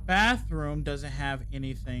 The bathroom doesn't have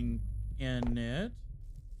anything in it.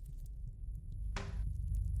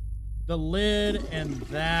 The lid and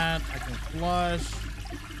that I can flush,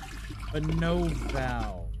 but no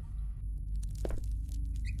valve.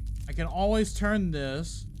 I can always turn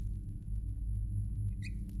this.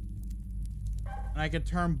 And I can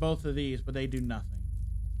turn both of these, but they do nothing.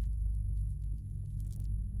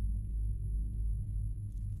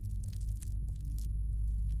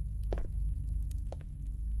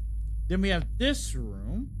 Then we have this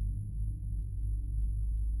room.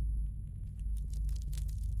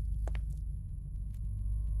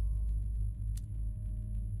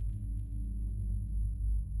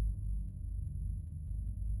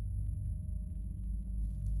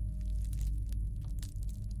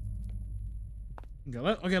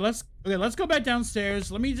 Okay, let's go back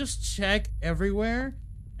downstairs. Let me just check everywhere.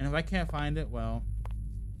 And if I can't find it, well.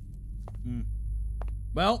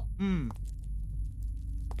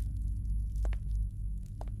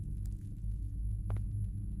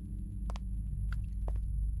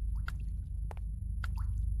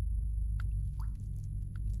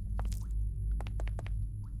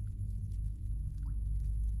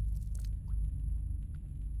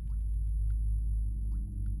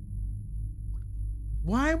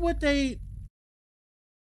 Why would they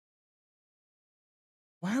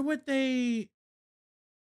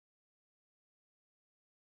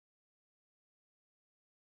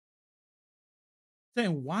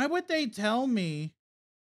saying, why would they tell me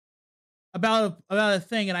about a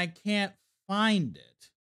thing and I can't find it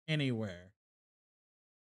anywhere?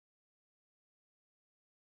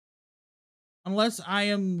 Unless I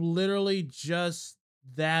am literally just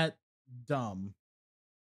that dumb.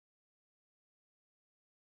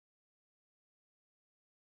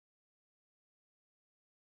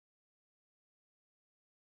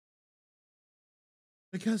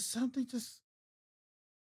 Because something just...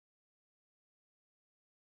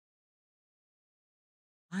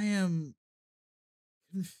 I am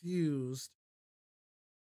confused.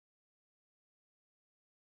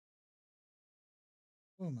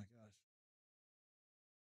 Oh my gosh.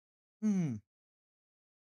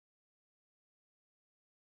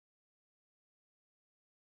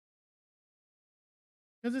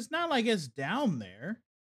 Because it's not like it's down there.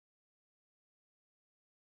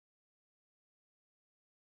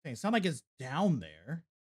 Okay, it's not like it's down there.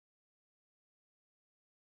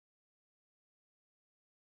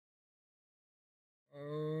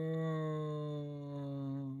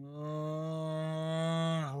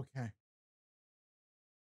 Okay.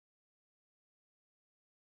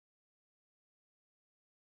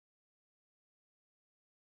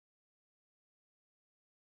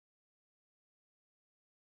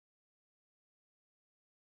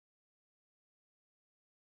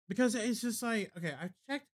 Because it's just like, okay, I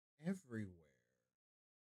checked everywhere.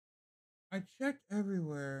 I checked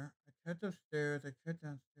everywhere. I checked upstairs. I checked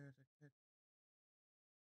downstairs. I checked...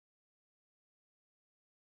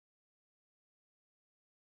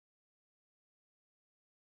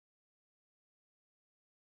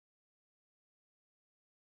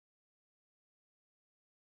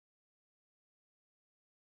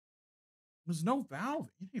 There's no valve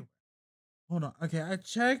anywhere. Hold on. Okay, I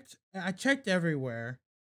checked everywhere.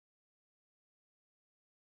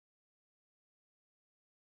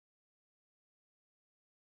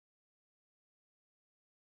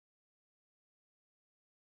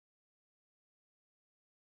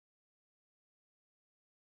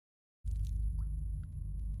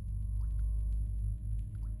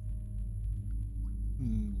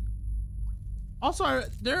 Also,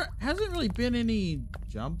 there hasn't really been any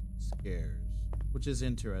jump scares, which is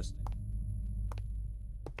interesting.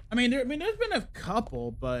 I mean, there's been a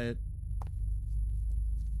couple, but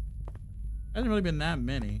hasn't really been that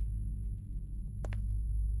many.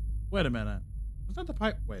 Wait a minute. Was that the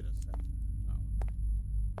pipe? Wait a second. Oh.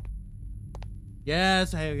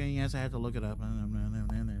 Yes, I had to look it up.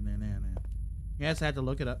 Yes, I had to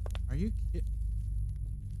look it up. Are you kidding?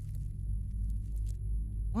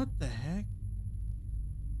 What the heck?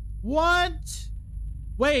 What?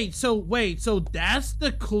 Wait, so that's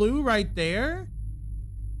the clue right there?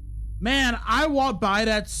 Man, I walk by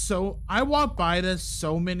that so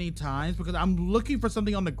many times because I'm looking for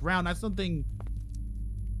something on the ground. That's something.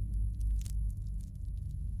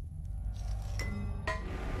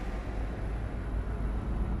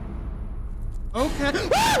 Okay.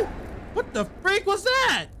 Woo! What the freak was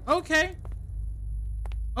that? Okay.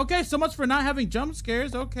 Okay, so much for not having jump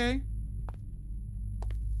scares. Okay.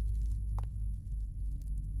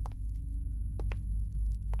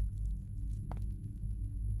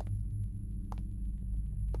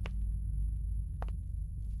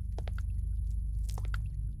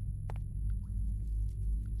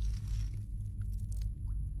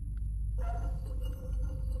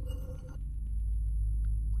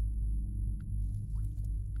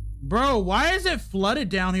 Bro, why is it flooded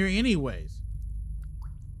down here anyways?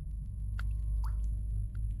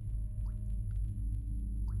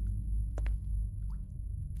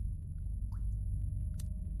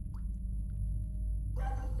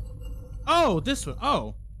 Oh, this one.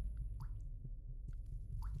 Oh.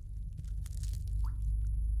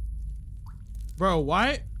 Bro,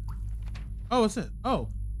 why? Oh, what's it? Oh.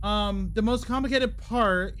 The most complicated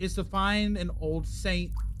part is to find an old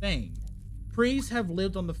saint thing. Priests that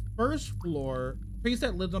lived on the first floor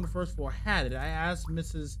had it. I asked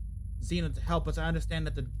Mrs. Xena to help us. I understand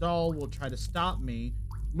that the doll will try to stop me.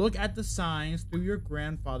 Look at the signs through your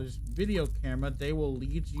grandfather's video camera. They will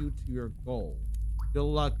lead you to your goal. Good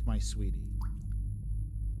luck, my sweetie.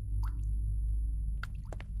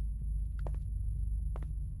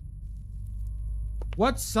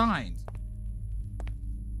 What signs?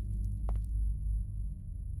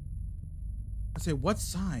 I say, what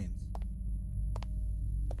signs?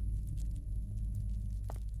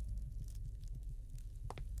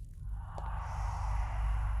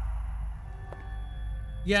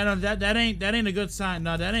 Yeah, no, that ain't a good sign.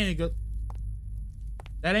 No, that ain't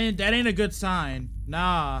a good sign.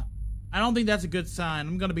 Nah. I don't think that's a good sign.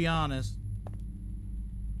 I'm gonna be honest.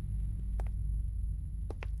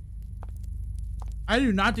 I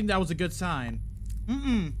do not think that was a good sign.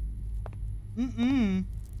 Mm-mm. Mm-mm.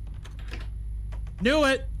 Knew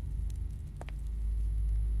it!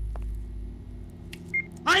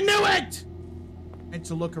 I knew it! I need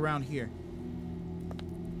to look around here.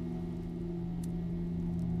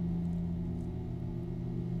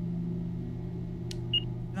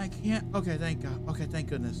 And I can't. Okay, thank God. Okay, thank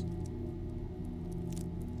goodness.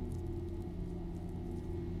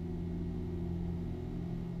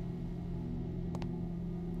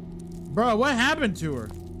 Bro, what happened to her?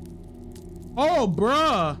 Oh,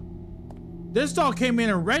 bruh. This doll came in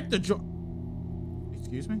and wrecked the joint.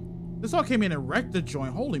 Excuse me? This doll came in and wrecked the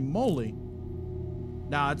joint. Holy moly.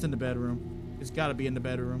 Nah, it's in the bedroom. It's gotta be in the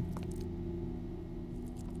bedroom.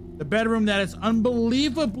 The bedroom that is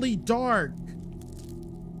unbelievably dark.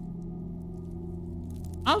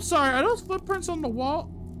 I'm sorry, are those footprints on the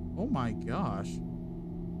wall? Oh my gosh.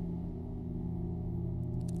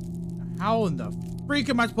 How in the freak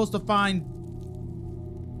am I supposed to find?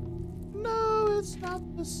 No, it's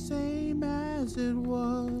not the same as it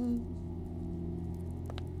was.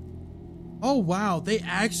 Oh wow, the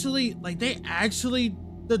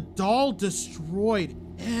doll destroyed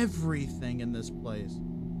everything in this place.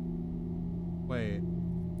 Wait,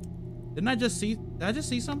 did I just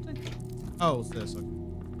see something? Oh, it's this, okay.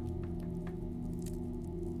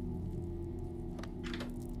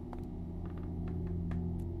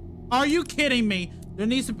 Are you kidding me? There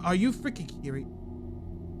needs to, are you freaking kidding?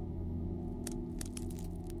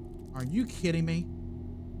 Are you kidding me?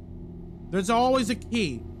 There's always a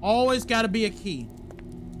key. Always gotta be a key.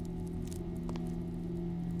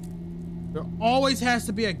 There always has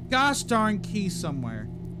to be a gosh darn key somewhere.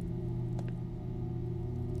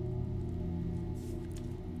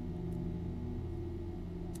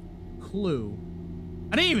 Clue.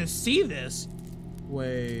 I didn't even see this.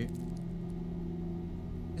 Wait.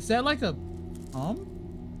 Is that like a pump?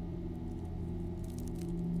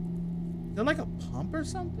 Is that like a pump or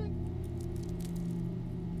something?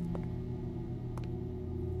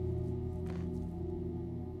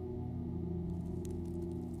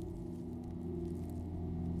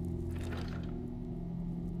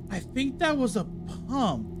 I think that was a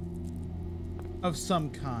pump of some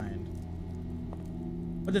kind.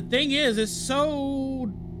 But the thing is, it's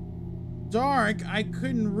so dark, I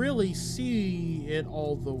couldn't really see it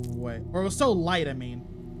all the way. Or it was so light, I mean.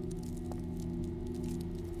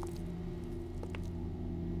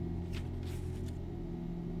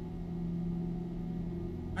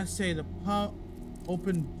 I say the pump,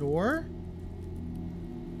 open door.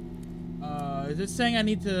 Is it saying I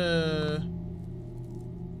need to...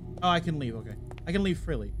 Oh, I can leave, okay. I can leave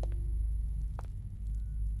freely.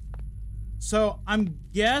 So I'm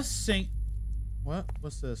guessing. What?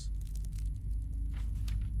 What's this?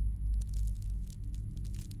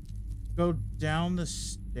 Go down the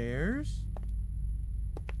stairs?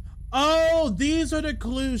 Oh, these are the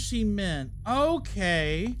clues she meant.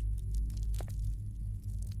 Okay.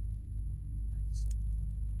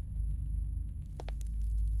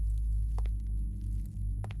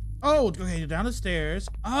 Oh, okay, down the stairs.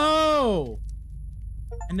 Oh!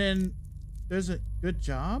 And then there's a good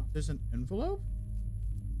job. There's an envelope?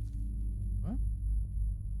 What?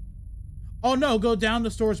 Oh, no, go down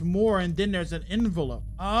the stairs more and then there's an envelope.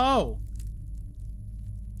 Oh!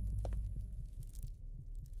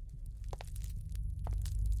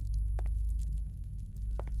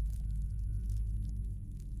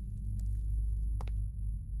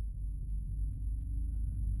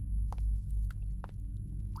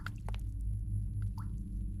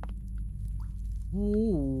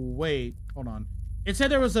 Ooh, wait, hold on. It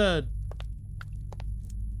said there was a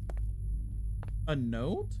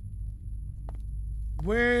note?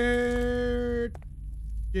 Where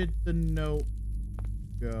did the note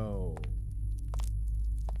go?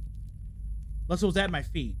 Unless it was at my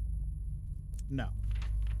feet. No.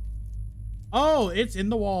 Oh, it's in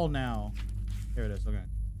the wall now. There it is, okay.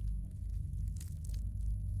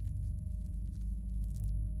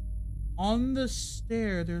 On the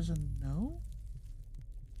stair, there's a note?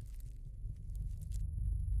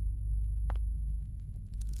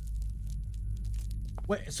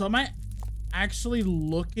 Wait, so am I actually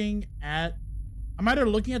looking at... I'm either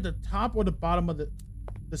looking at the top or the bottom of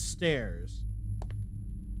the stairs.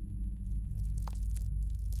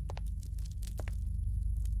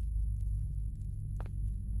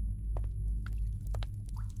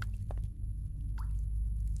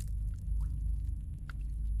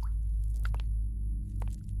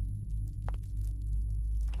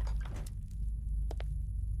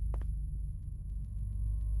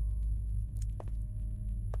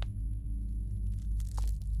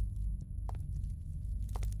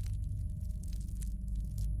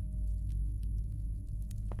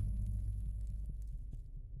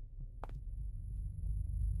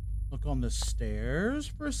 Look on the stairs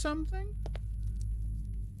for something?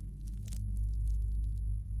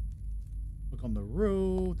 Look on the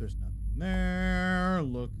roof. There's nothing there.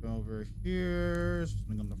 Look over here. There's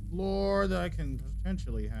something on the floor that I can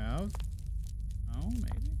potentially have. Oh,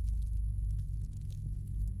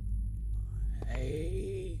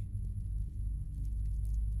 maybe.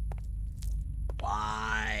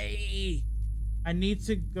 Why? I need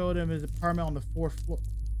to go to his apartment on the 4th floor.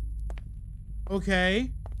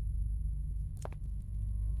 Okay.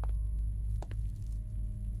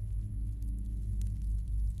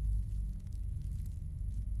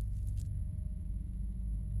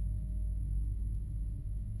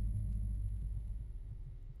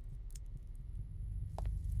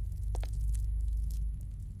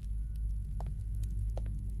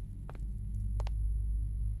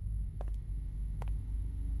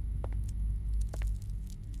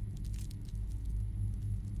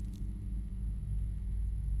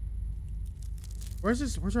 Where's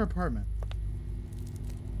this? Where's our apartment?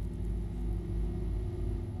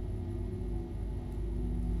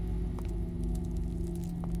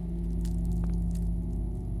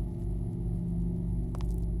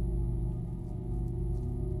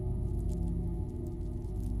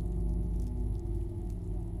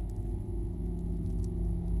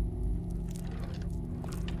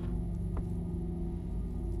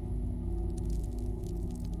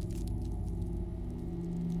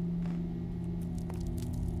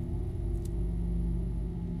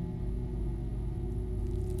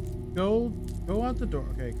 Go out the door.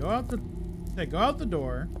 Okay, go out the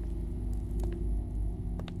door.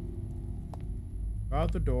 Go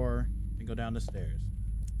out the door and go down the stairs.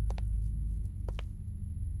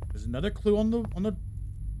 There's another clue on the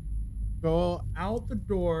go out the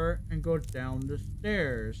door and go down the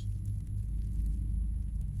stairs.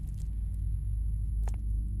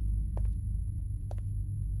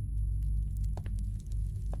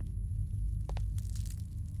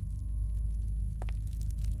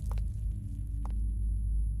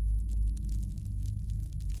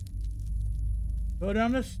 Go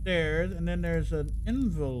down the stairs, and then there's an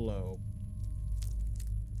envelope.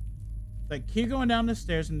 Like, keep going down the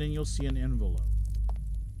stairs, and then you'll see an envelope.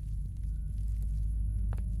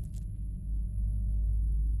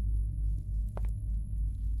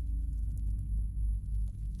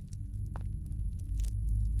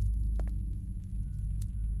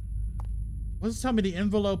 Let's tell me the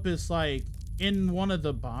envelope is, like, in one of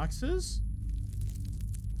the boxes?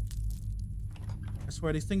 I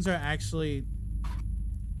swear, these things are actually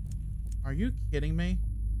Are you kidding me?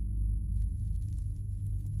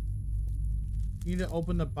 You need to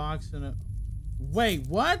open the box and wait,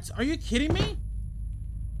 what? Are you kidding me?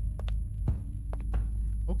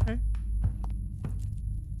 Okay.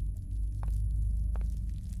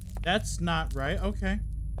 That's not right. Okay.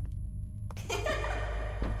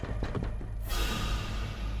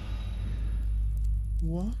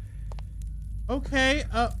 What? Okay.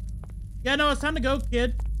 Yeah, no, it's time to go,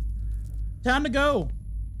 kid. Time to go.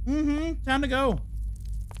 Time to go.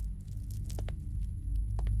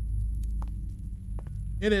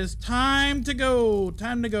 It is time to go.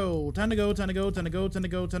 Time to go. Time to go. Time to go. Time to go. Time to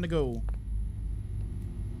go. Time to go.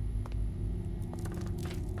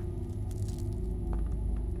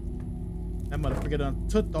 That motherfucker done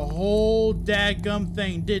took the whole dadgum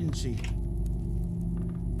thing, didn't she?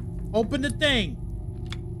 Open the thing.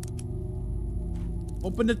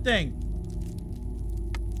 Open the thing.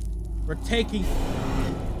 We're taking...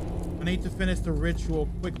 I need to finish the ritual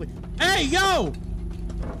quickly. Hey, yo!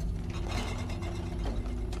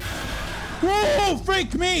 Whoa,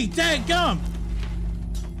 freak me! Dadgum!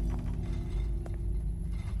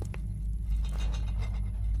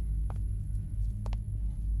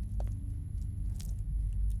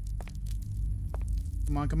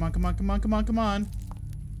 Come on, come on, come on, come on, come on, come on.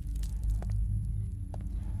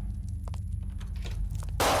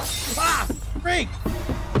 Ah! Freak!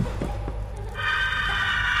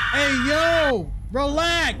 Hey, yo!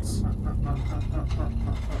 Relax!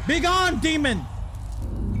 Be gone, demon!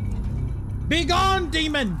 Be gone,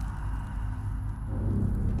 demon!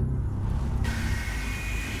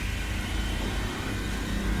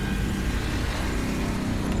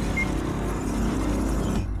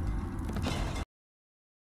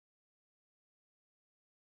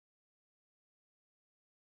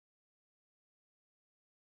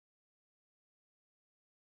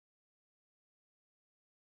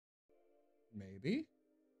 Maybe.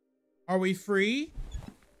 Are we free?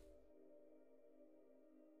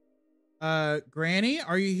 Granny,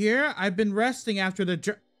 are you here? I've been resting after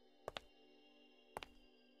the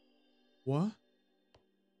What?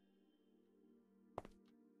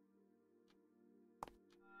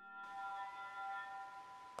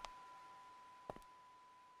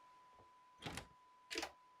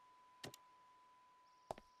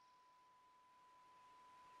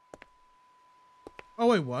 Oh,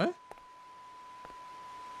 wait, what?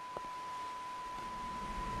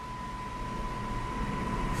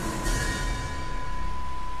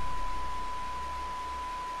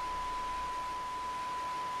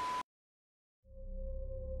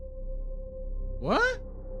 What?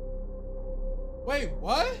 Wait,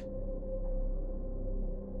 what?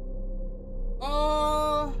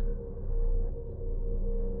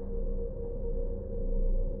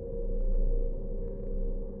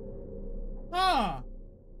 Huh.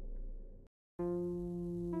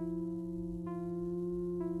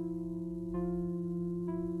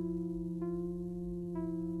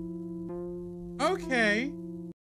 Okay.